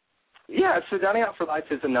listening. Yeah, so Dining Out for Life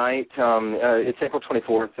is a night. It's April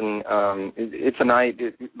 24th, and it's a night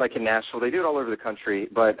like in Nashville. They do it all over the country,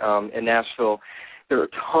 but in Nashville, there are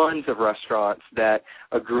tons of restaurants that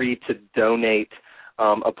agree to donate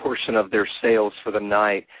a portion of their sales for the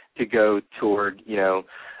night to go toward, you know,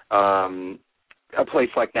 a place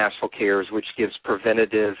like Nashville CARES, which gives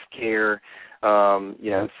preventative care,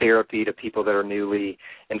 you know, therapy to people that are newly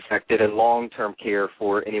infected, and long-term care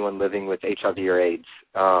for anyone living with HIV or AIDS.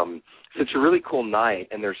 So it's a really cool night,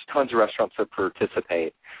 and there's tons of restaurants that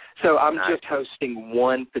participate. So I'm just hosting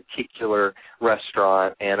one particular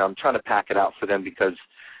restaurant, and I'm trying to pack it out for them because,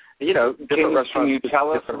 you know, different restaurants. Can you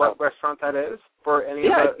tell us what restaurant that is for any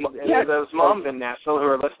of those moms in Nashville who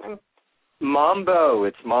are listening? Mambo.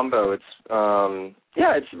 It's Mambo.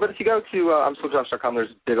 But if you go to I'mStillJosh.com, there's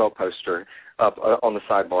a big old poster up on the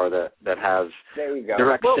sidebar that has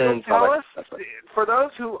directions. Well, tell us, for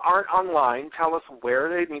those who aren't online, tell us where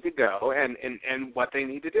they need to go and what they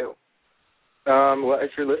need to do. Well,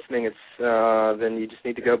 if you're listening, it's then you just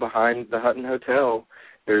need to go behind the Hutton Hotel.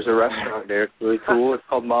 There's a restaurant there. It's really cool. It's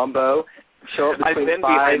called Mambo. Show up between I've been 5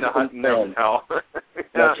 behind the and Hutton 10. Hotel.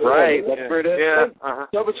 That's right. That's where it is. Yeah. Uh-huh.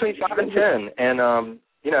 Show between 5 and 10, and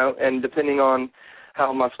you know, and depending on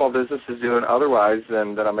how my small business is doing otherwise,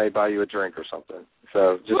 then I may buy you a drink or something.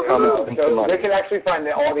 So just come and spend some money. They can actually find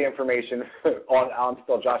all the information on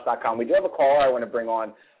I'mStillJosh.com. We do have a caller I want to bring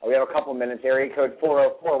on. We have a couple minutes. Area code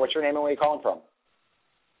 404. What's your name and where are you calling from?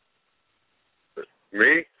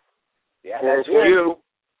 Me? Yeah, that's you.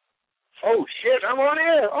 Oh, shit, I'm on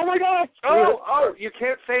air. Oh, my God. Oh, you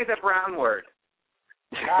can't say the brown word.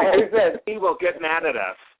 Who's this? He will get mad at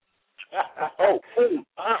us. Oh,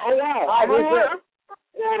 wow. Hi, who's this?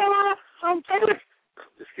 I'm sorry.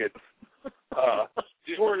 Just kidding.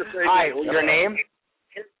 Just wanted to say. Hi, your name?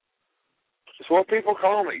 It's what people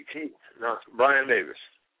call me. No, Brian Davis.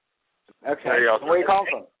 Okay. Where are you calling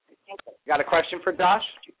from? Got a question for Josh?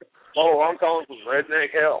 Oh, I'm calling from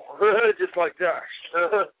Redneck Hell. Just like Josh.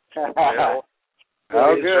 Oh,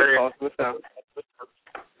 good.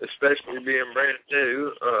 Especially being brand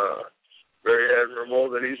new. Very admirable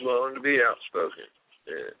that he's willing to be outspoken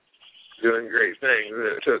and doing great things.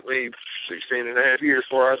 It took me 16 and a half years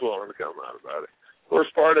before I was willing to come out about it. Of course,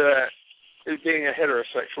 part of that is being a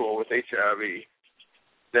heterosexual with HIV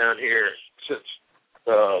down here since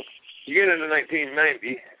you get into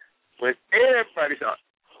 1990 when everybody thought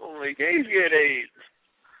only gays get AIDS.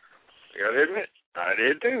 I got to admit, I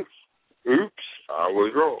did too. Oops, I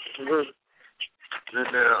was wrong. And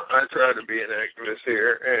now I try to be an activist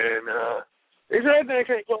here, and these rednecks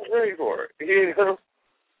ain't quite ready for it. You know,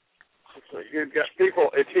 you've got people.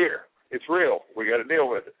 It's here. It's real. We got to deal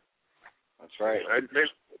with it. That's right. I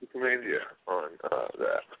commend you on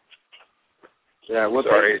that. Yeah, well,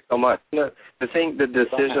 thank you so much. The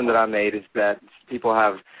decision that I made is that people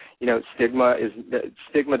have,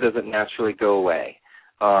 stigma doesn't naturally go away.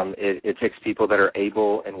 It takes people that are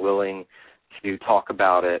able and willing to talk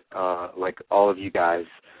about it, like all of you guys.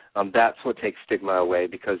 That's what takes stigma away,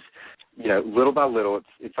 because, little by little,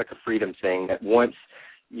 it's like a freedom thing that once,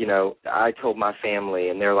 I told my family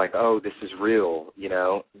and they're like, oh, this is real, you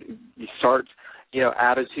start,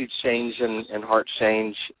 attitudes change and hearts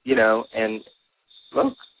change, and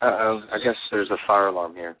look, I guess there's a fire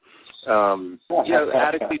alarm here.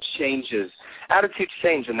 Attitude changes. Attitudes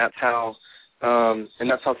change, and that's how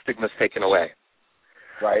stigma's taken away.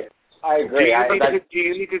 Right. I agree. Do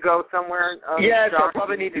you need to go somewhere? Yes, John? I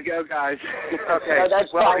probably need to go, guys. Okay. No, that's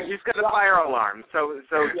well, fine. he's got a fire alarm, so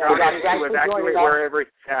yeah, John has to evacuate wherever he's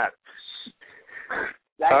at.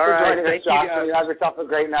 Thanks All for right, joining us, Josh. You have yourself a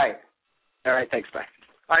great night. All right, thanks, bye.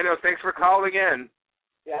 I know. Thanks for calling in.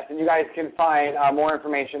 Yes, and you guys can find more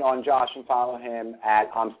information on Josh and follow him at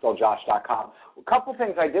I'mStillJosh.com. A couple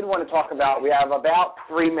things I did want to talk about. We have about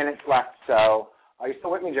 3 minutes left, so are you still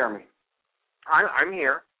with me, Jeremy? I'm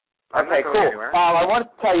here. I'm okay, not cool. going anywhere. I want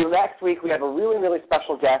to tell you, next week we have a really, really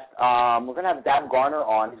special guest. We're going to have Dab Garner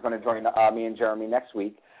on. He's going to join me and Jeremy next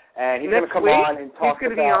week. And he's going to come on and talk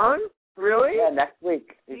about... He's going to be on? Really? Yeah, next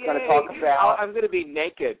week. He's going to talk about... I'm going to be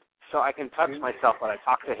naked so I can touch myself when I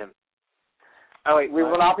talk to him. Oh, wait, we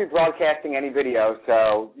will not be broadcasting any video,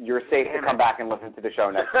 so you're safe to come back and listen to the show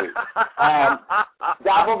next week.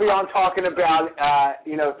 Dad will be on talking about,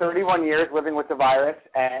 31 years living with the virus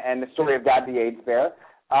and the story of Dad the AIDS Bear.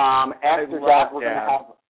 After that, we're going to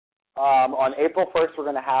have, on April 1st, we're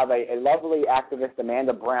going to have a lovely activist,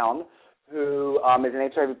 Amanda Brown, who is an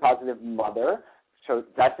HIV positive mother. So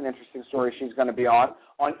that's an interesting story she's going to be on.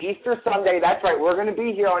 On Easter Sunday, that's right, we're going to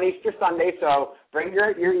be here on Easter Sunday, so bring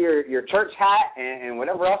your church hat and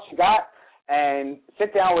whatever else you got, and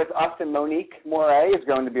sit down with us, and Monique Moret is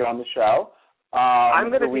going to be on the show.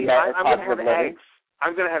 I'm going to have eggs.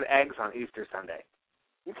 I'm going to have eggs on Easter Sunday.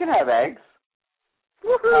 You can have eggs.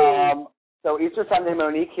 So Easter Sunday,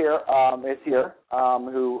 Monique here is here,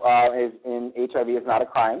 who is in HIV is Not a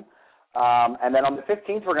Crime. And then on the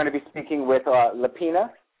 15th, we're going to be speaking with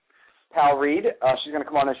Lapina Pal-Reed. She's going to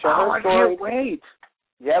come on and share her story. I can't wait.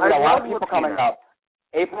 Yeah, we got a lot of people coming up.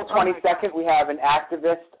 April 22nd, we have an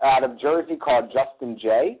activist out of Jersey called Justin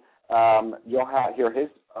J. You'll hear his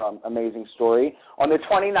amazing story. On the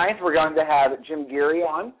 29th, we're going to have Jim Geary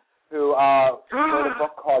on, who wrote a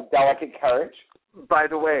book called Delicate Courage. By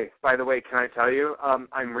the way, can I tell you,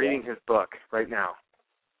 I'm reading his book right now.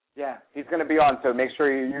 Yeah, he's going to be on, so make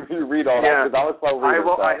sure you read all that, because I was slow reader.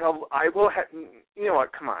 I will. You know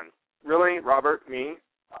what? Come on, really, Robert? Me?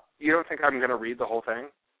 You don't think I'm going to read the whole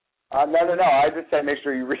thing? No. I just said make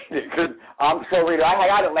sure you read it, because I'm a slow reader. I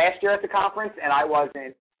got it last year at the conference, and I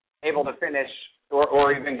wasn't able to finish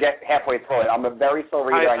or even get halfway through it. I'm a very slow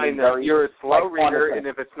reader. I know. You're a slow reader, and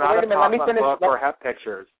if it's not a pop-up book or have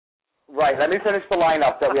pictures. Right. Let me finish the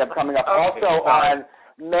lineup that we have coming up. Okay, also, on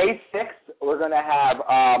May 6th, we're going to have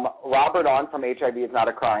Robert on from HIV is Not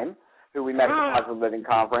a Crime, who we met at the Positive Living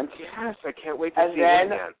Conference. Yes, I can't wait to see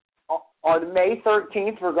him again. On May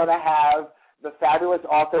 13th, we're going to have the fabulous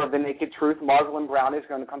author of The Naked Truth, Margolin Brown, is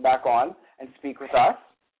going to come back on and speak with us.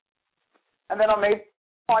 And then on May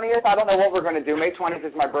 20th, I don't know what we're going to do. May 20th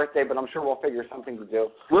is my birthday, but I'm sure we'll figure something to do.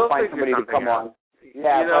 We'll find figure somebody to come on.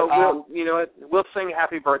 Yeah, you know what? We'll sing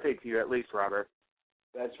happy birthday to you at least, Robert.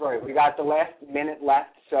 That's right. We got the last minute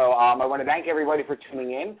left, so I want to thank everybody for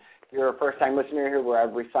tuning in. If you're a first-time listener here, we're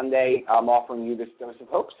every Sunday offering you this dose of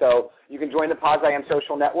hope. So you can join the PosIam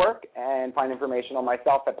social network and find information on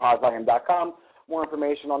myself at posiam.com. More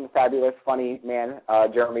information on the fabulous, funny man,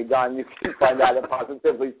 Jeremy Dunn. You can find that at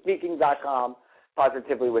positivelyspeaking.com,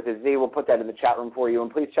 positively with a Z. We'll put that in the chat room for you.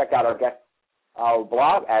 And please check out our guest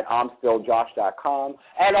blog at I'mStillJosh.com.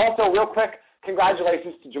 And also, real quick,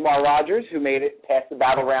 congratulations to Jamar Rogers, who made it past the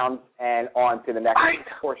battle rounds and on to the next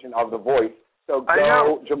portion of The Voice. So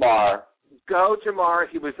go, Jamar. Go Jamar.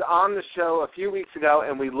 He was on the show a few weeks ago,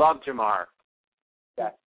 and we love Jamar.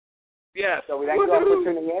 Yes. Yes. So we thank you all for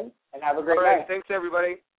tuning in, and have a great night. Thanks,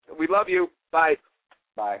 everybody. We love you. Bye.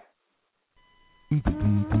 Bye.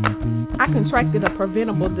 I contracted a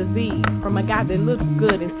preventable disease from a guy that looked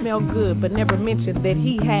good and smelled good but never mentioned that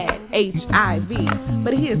he had HIV.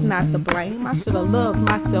 But he is not to blame. I should have loved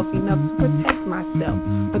myself enough to protect myself.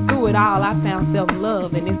 But through it all, I found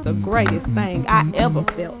self-love, and it's the greatest thing I ever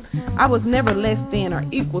felt. I was never less than or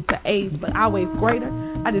equal to AIDS, but always greater.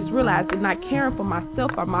 I just realized that not caring for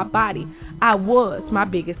myself or my body, I was my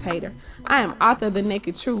biggest hater. I am author of The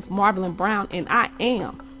Naked Truth, Marvelyn Brown, and I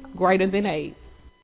am greater than AIDS.